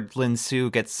ward, Lin Su,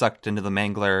 gets sucked into the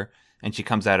mangler, and she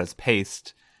comes out as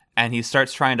paste, and he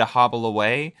starts trying to hobble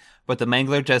away, but the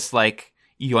mangler just, like,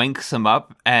 yoinks him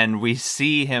up, and we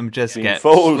see him just get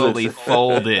slowly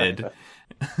folded.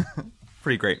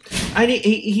 Pretty great. And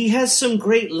he has some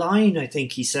great line, I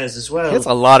think he says as well. He has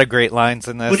a lot of great lines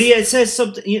in this. But he says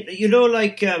something, you know,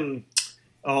 like in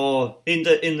Hellraiser,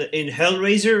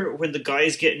 when the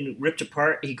guy's getting ripped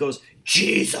apart, he goes,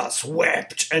 "Jesus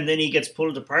wept," and then he gets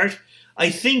pulled apart. I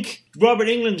think Robert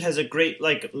Englund has a great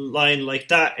line like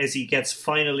that as he gets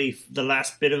finally, the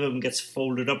last bit of him gets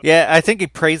folded up. Yeah, I think he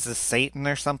praises Satan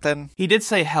or something. He did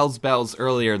say Hell's Bells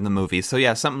earlier in the movie, so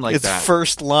yeah, something like that. His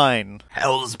first line.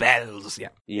 Hell's Bells, yeah.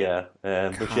 Yeah,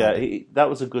 but yeah, that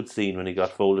was a good scene when he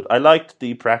got folded. I liked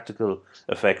the practical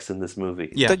effects in this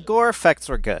movie. Yeah. The gore effects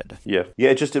were good. Yeah,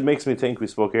 it makes me think, we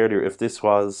spoke earlier, if this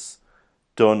was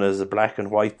done as a black and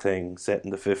white thing set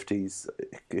in the 50s,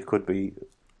 it could be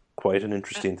quite an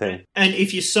interesting thing. And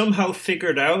if you somehow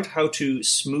figured out how to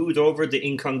smooth over the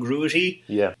incongruity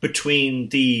between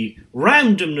the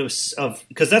randomness of...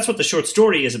 Because that's what the short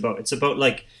story is about. It's about,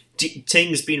 like,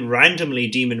 things being randomly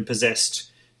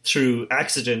demon-possessed through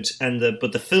accident,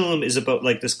 but the film is about,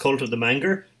 like, this cult of the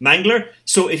mangler.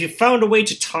 So if you found a way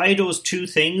to tie those two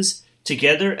things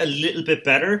together a little bit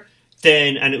better...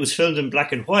 and it was filmed in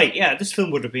black and white. Yeah, this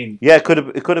film would have been... Yeah, it could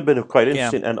have been quite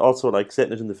interesting. Yeah. And also, like,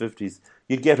 setting it in the 50s,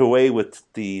 you'd get away with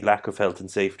the lack of health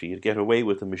and safety. You'd get away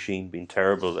with the machine being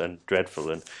terrible and dreadful.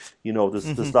 And, you know, there's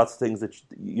lots of things that,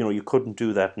 you know, you couldn't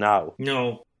do that now.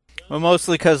 No. Well,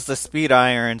 mostly because the speed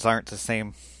irons aren't the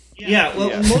same.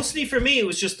 Mostly for me, it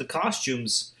was just the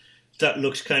costumes that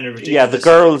looked kind of ridiculous. Yeah, the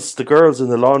girls in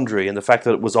the laundry, and the fact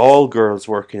that it was all girls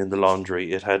working in the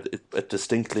laundry, it had a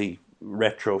distinctly...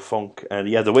 retro funk, and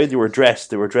the way they were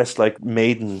dressed like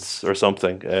maidens or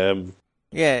something.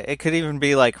 It could even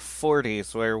be like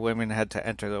 40s where women had to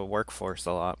enter the workforce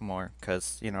a lot more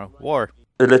because, you know, war.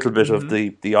 A little bit of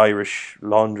the Irish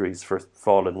laundries for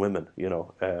fallen women, you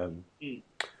know.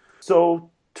 So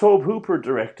Tobe Hooper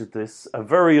directed this, a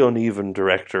very uneven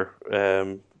director,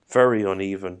 very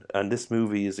uneven, and this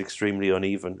movie is extremely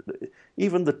uneven.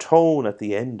 Even the tone at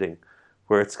the ending,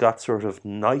 where it's got sort of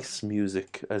nice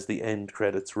music as the end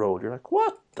credits roll. You're like,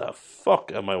 what the fuck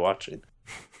am I watching?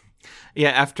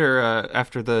 Yeah,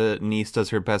 after the niece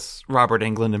does her best Robert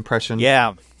Englund impression.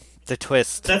 Yeah, the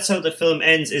twist. That's how the film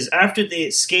ends, is after they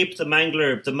escape the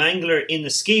mangler in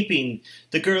escaping,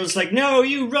 the girl's like, "No,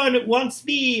 you run, it wants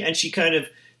me," and she kind of,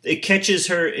 it catches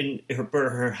her in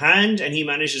her hand, and he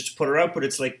manages to put her out, but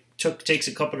it's like, takes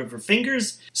a couple of her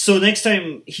fingers. So next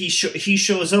time he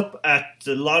shows up at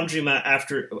the laundromat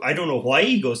after, I don't know why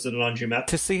he goes to the laundromat.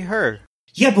 To see her.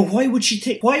 Yeah, but why would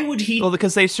he? Well,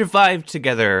 because they survived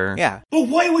together. Yeah. But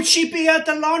why would she be at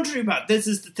the laundromat? This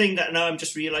is the thing that now I'm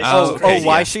just realizing.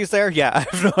 Why she's there? Yeah,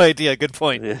 I have no idea. Good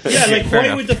point. Yeah, like,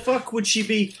 why would the fuck would she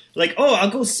be like, oh, I'll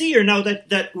go see her now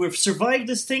that we've survived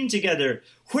this thing together.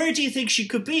 Where do you think she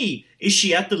could be? Is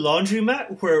she at the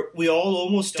laundromat where we all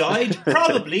almost died?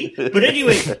 Probably. But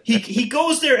anyway, he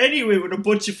goes there anyway with a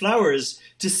bunch of flowers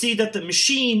to see that the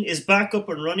machine is back up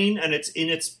and running and it's in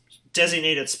its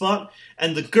designated spot,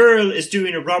 and the girl is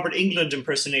doing a Robert Englund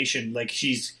impersonation. Like,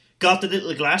 she's got the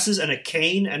little glasses and a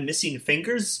cane and missing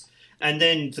fingers. And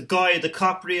then the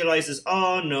cop realizes,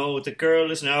 oh no, the girl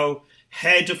is now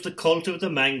head of the cult of the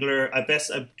mangler.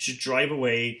 I should drive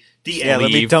away.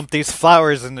 Let me dump these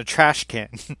flowers in the trash can.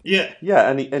 Yeah,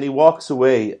 and he walks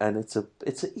away, and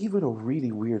it's even a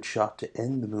really weird shot to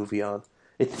end the movie on.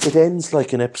 It ends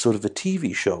like an episode of a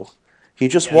TV show. He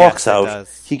just walks out.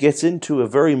 He gets into a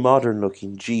very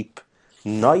modern-looking Jeep.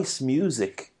 Nice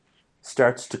music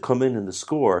starts to come in the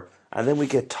score, and then we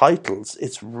get titles.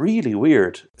 It's really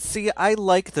weird. See, I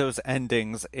like those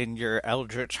endings in your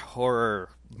eldritch horror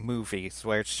movies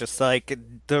where it's just like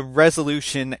the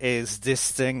resolution is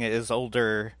this thing is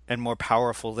older and more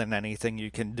powerful than anything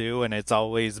you can do, and it's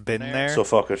always been there. So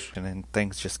fuck it. And then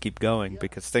things just keep going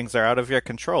because things are out of your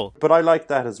control. But I like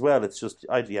that as well. It's just,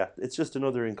 it's just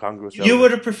another incongruous element. You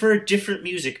would have preferred different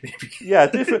music, maybe. Yeah,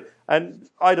 different. And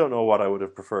I don't know what I would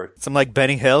have preferred. Some like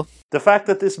Benny Hill. The fact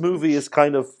that this movie is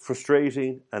kind of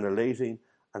frustrating and elating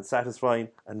and satisfying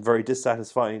and very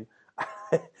dissatisfying.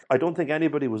 I don't think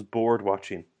anybody was bored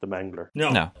watching The Mangler.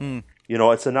 No. You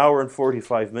know, it's an hour and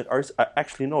 45 minutes.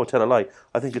 Actually, no, tell a lie.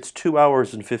 I think it's 2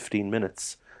 hours and 15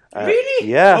 minutes. Really?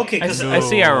 Yeah. Okay, because I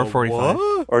see hour 45.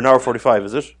 What? Or an hour 45,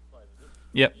 is it?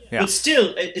 Yep. Yeah. But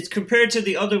still, it's compared to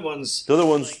the other ones. The other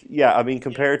ones, yeah, I mean,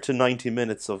 compared to 90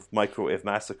 minutes of Microwave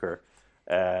Massacre,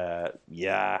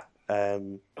 yeah.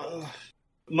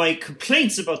 My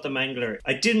complaints about the Mangler: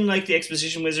 I didn't like the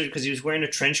exposition wizard because he was wearing a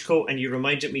trench coat, and you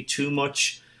reminded me too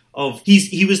much of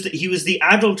he was the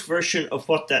adult version of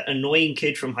what that annoying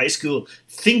kid from high school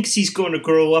thinks he's going to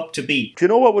grow up to be. Do you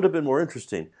know what would have been more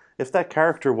interesting? If that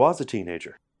character was a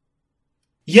teenager.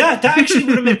 Yeah, that actually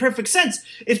would have made perfect sense.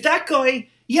 If that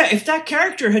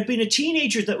character had been a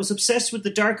teenager that was obsessed with the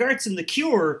dark arts and the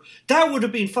cure, that would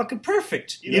have been fucking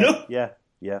perfect, you know? Yeah.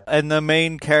 And the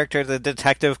main character, the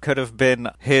detective, could have been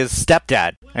his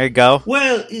stepdad. There you go.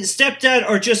 Well, his stepdad,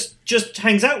 or just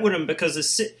hangs out with him because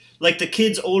the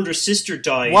kid's older sister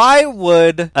died. Why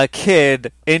would a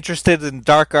kid interested in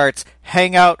dark arts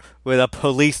hang out with a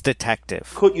police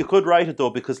detective? You could write it, though,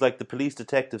 because, the police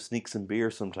detective sneaks in beer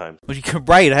sometimes. Well, you could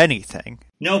write anything.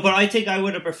 No, but I think I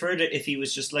would have preferred it if he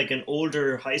was just an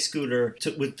older high schooler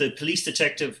with the police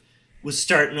detective was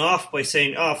starting off by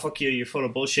saying, "Oh, fuck you, you're full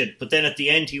of bullshit." But then at the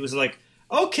end, he was like,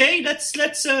 "Okay,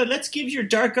 let's give your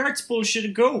dark arts bullshit a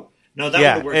go." No, that would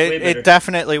have worked way better. It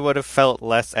definitely would have felt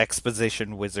less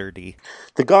exposition wizardy.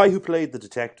 The guy who played the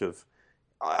detective,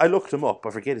 I looked him up. I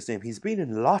forget his name. He's been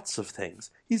in lots of things.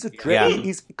 He's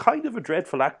he's kind of a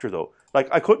dreadful actor, though.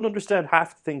 I couldn't understand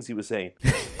half the things he was saying.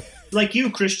 Like you,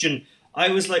 Christian, I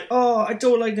was like, "Oh, I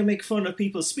don't like to make fun of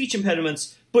people's speech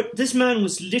impediments," but this man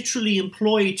was literally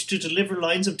employed to deliver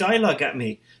lines of dialogue at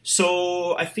me.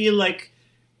 So I feel like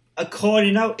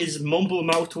calling out his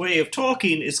mumble-mouthed way of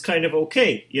talking is kind of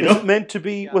okay, you know? Was it meant to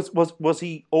be? Was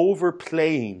he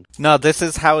overplaying? No, this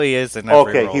is how he is in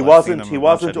every role. He I've wasn't. seen He him in a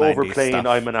bunch wasn't of 90s overplaying. stuff.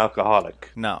 I'm an alcoholic.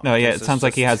 No, No, yeah, this it is sounds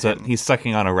like just him. he's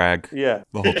sucking on a rag. Yeah,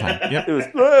 the whole time. Yep. it was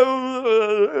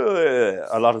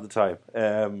a lot of the time.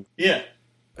 Yeah.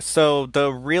 So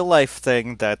the real life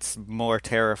thing that's more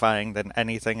terrifying than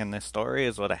anything in this story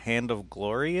is what a Hand of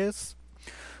Glory is.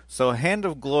 So a Hand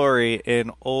of Glory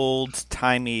in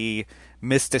old-timey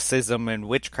mysticism and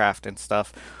witchcraft and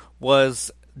stuff was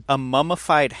a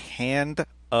mummified hand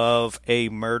of a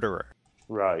murderer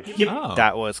Right. Yep. Oh.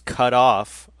 that was cut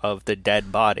off of the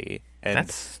dead body and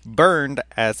That's- burned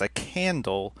as a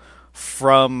candle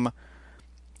from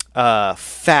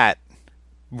fat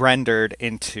rendered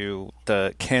into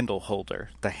the candle holder.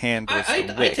 The hand was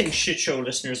the I wick. think shit show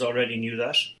listeners already knew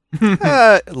that.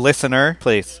 Listener,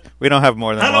 please. We don't have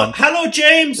more than one. Hello,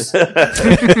 James.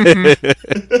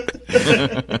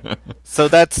 So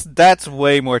that's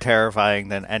way more terrifying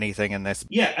than anything in this.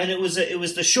 Yeah, and it was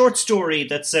the short story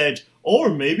that said, or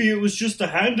maybe it was just the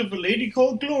hand of a lady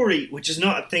called Glory, which is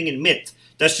not a thing in myth.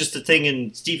 That's just a thing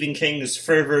in Stephen King's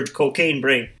fervored cocaine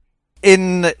brain.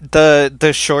 In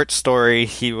the short story,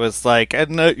 he was like,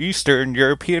 in the Eastern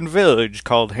European village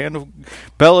called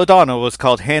Belladonna was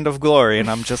called Hand of Glory, and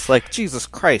I'm just like, Jesus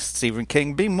Christ, Stephen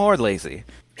King, be more lazy.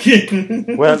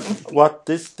 Well, what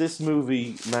this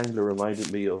movie Mangler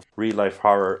reminded me of real life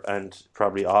horror, and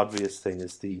probably obvious thing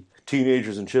is the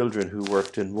teenagers and children who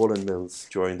worked in woolen mills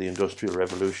during the Industrial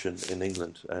Revolution in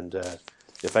England. And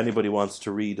if anybody wants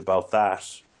to read about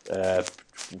that,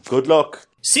 good luck.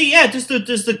 See, yeah, there's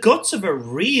the guts of a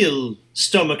real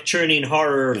stomach churning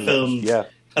horror film. Yeah.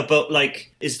 About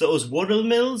is those woolen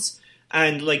mills,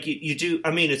 and you do. I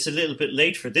mean, it's a little bit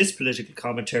late for this political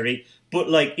commentary, but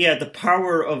the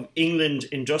power of England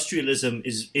industrialism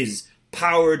is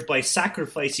powered by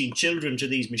sacrificing children to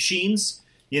these machines.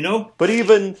 You know. But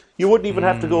even you wouldn't even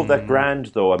have to go that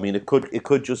grand, though. I mean, it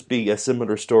could just be a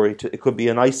similar story to. It could be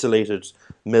an isolated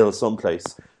mill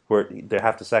someplace where they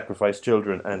have to sacrifice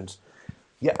children and.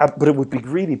 Yeah, but it would be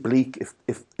really bleak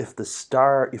if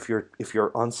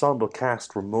your ensemble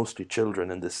cast were mostly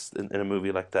children in a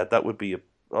movie like that. That would be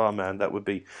that would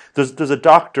be. There's a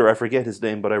doctor, I forget his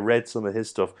name, but I read some of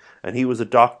his stuff, and he was a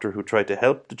doctor who tried to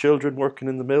help the children working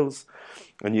in the mills,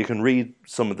 and you can read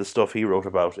some of the stuff he wrote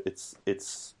about. It's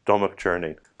stomach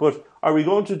churning. But are we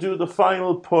going to do the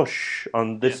final push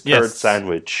on this third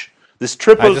sandwich? This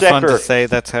triple I just decker. wanted to say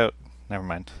that's how. Never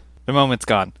mind. The moment's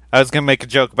gone. I was going to make a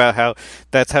joke about how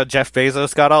that's how Jeff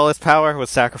Bezos got all his power, was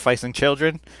sacrificing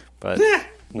children. But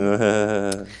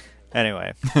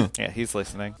anyway, yeah, he's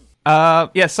listening.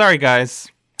 Yeah, sorry guys.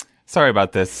 Sorry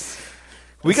about this.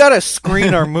 We got to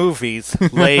screen our movies,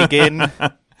 Lagan.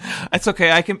 It's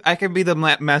okay. I can be the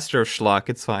master of schlock.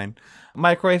 It's fine.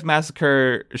 Microwave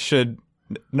Massacre should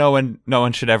no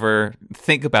one should ever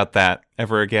think about that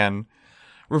ever again.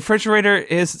 Refrigerator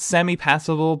is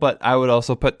semi-passable, but I would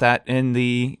also put that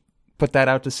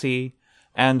out to sea.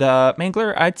 And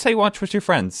Mangler, I'd say watch with your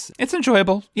friends. It's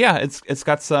enjoyable. Yeah, it's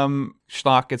got some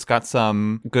schlock. It's got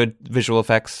some good visual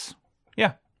effects.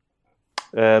 Yeah.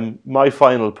 My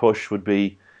final push would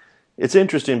be, it's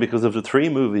interesting because of the three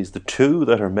movies, the two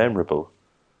that are memorable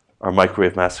are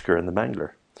Microwave Massacre and The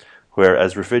Mangler.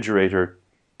 Whereas Refrigerator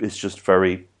is just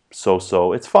very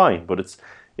so-so. It's fine, but it's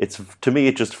to me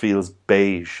it just feels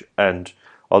beige. And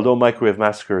although Microwave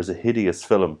Massacre is a hideous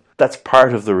film, that's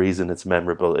part of the reason it's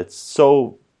memorable. It's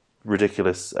so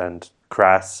ridiculous and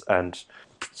crass, and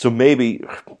so maybe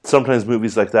sometimes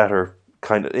movies like that are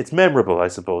it's memorable, I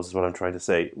suppose, is what I'm trying to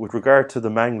say. With regard to The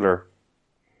Mangler,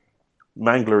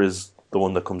 Mangler is the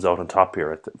one that comes out on top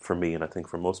here for me, and I think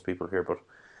for most people here, but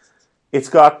it's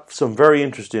got some very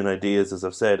interesting ideas, as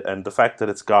I've said, and the fact that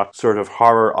it's got sort of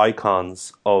horror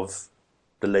icons of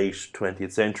the late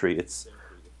 20th century. It's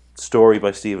story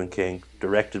by Stephen King,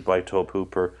 directed by Tobe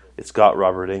Hooper. It's got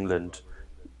Robert Englund.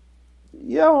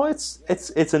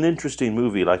 It's an interesting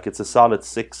movie. Like, it's a solid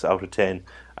 6 out of 10,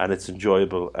 and it's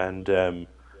enjoyable. And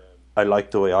I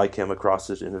like the way I came across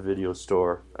it in a video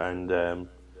store. And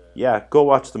go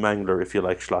watch The Mangler if you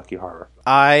like schlocky horror.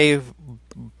 I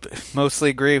mostly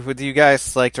agree with you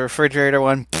guys. Like, the Refrigerator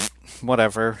one,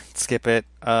 whatever, skip it.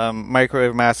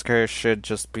 Microwave Massacre should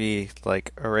just be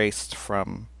like erased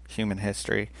from human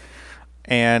history.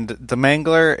 And The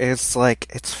Mangler is like,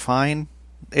 it's fine.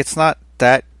 It's not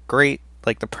that great.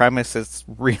 Like, the premise is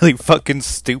really fucking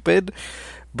stupid,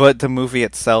 but the movie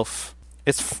itself,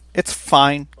 it's fine.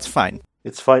 It's fine.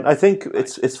 It's fine. I think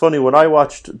it's funny, when I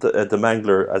watched the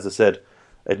Mangler, as I said,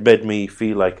 it made me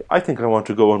feel like I think I want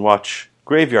to go and watch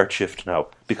Graveyard Shift now,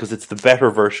 because it's the better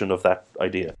version of that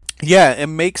idea. Yeah, it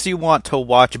makes you want to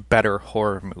watch better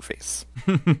horror movies.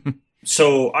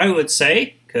 So I would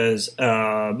say, because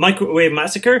Microwave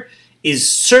Massacre is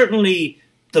certainly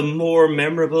the more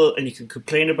memorable, and you can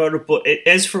complain about it, but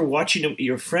as for watching it with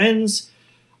your friends,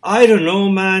 I don't know,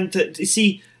 man. You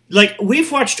see, like,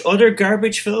 we've watched other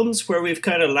garbage films where we've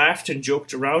kind of laughed and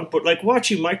joked around, but like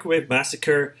watching Microwave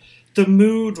Massacre, the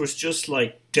mood was just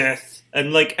like death.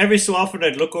 And like every so often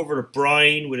I'd look over to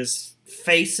Brian with his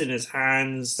face in his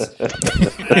hands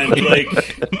and like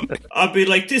I'd be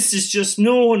like, this is just,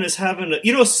 no one is having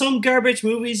some garbage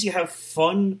movies, you have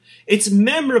fun, it's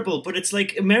memorable, but it's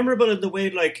like memorable in the way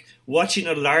like watching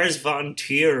a Lars von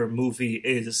Trier movie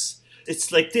is.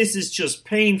 It's like, this is just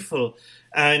painful.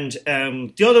 And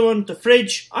the other one, The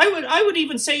Fridge, I would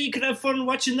even say you could have fun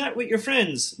watching that with your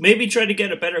friends. Maybe try to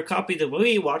get a better copy than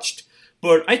we watched,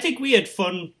 but I think we had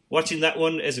fun watching that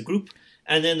one as a group.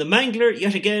 And then The Mangler,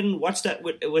 yet again, watch that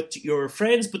with your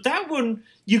friends. But that one,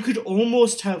 you could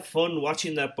almost have fun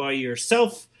watching that by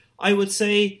yourself, I would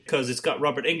say, because it's got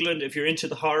Robert Englund. If you're into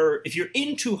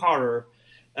horror,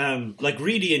 like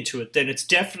really into it, then it's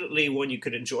definitely one you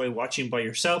could enjoy watching by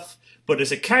yourself. But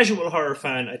as a casual horror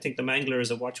fan, I think The Mangler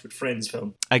is a watch with friends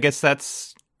film. I guess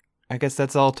that's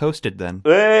all toasted then.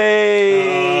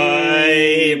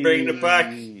 Hey, bringing it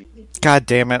back. God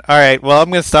damn it. All right, well, I'm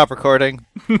going to stop recording.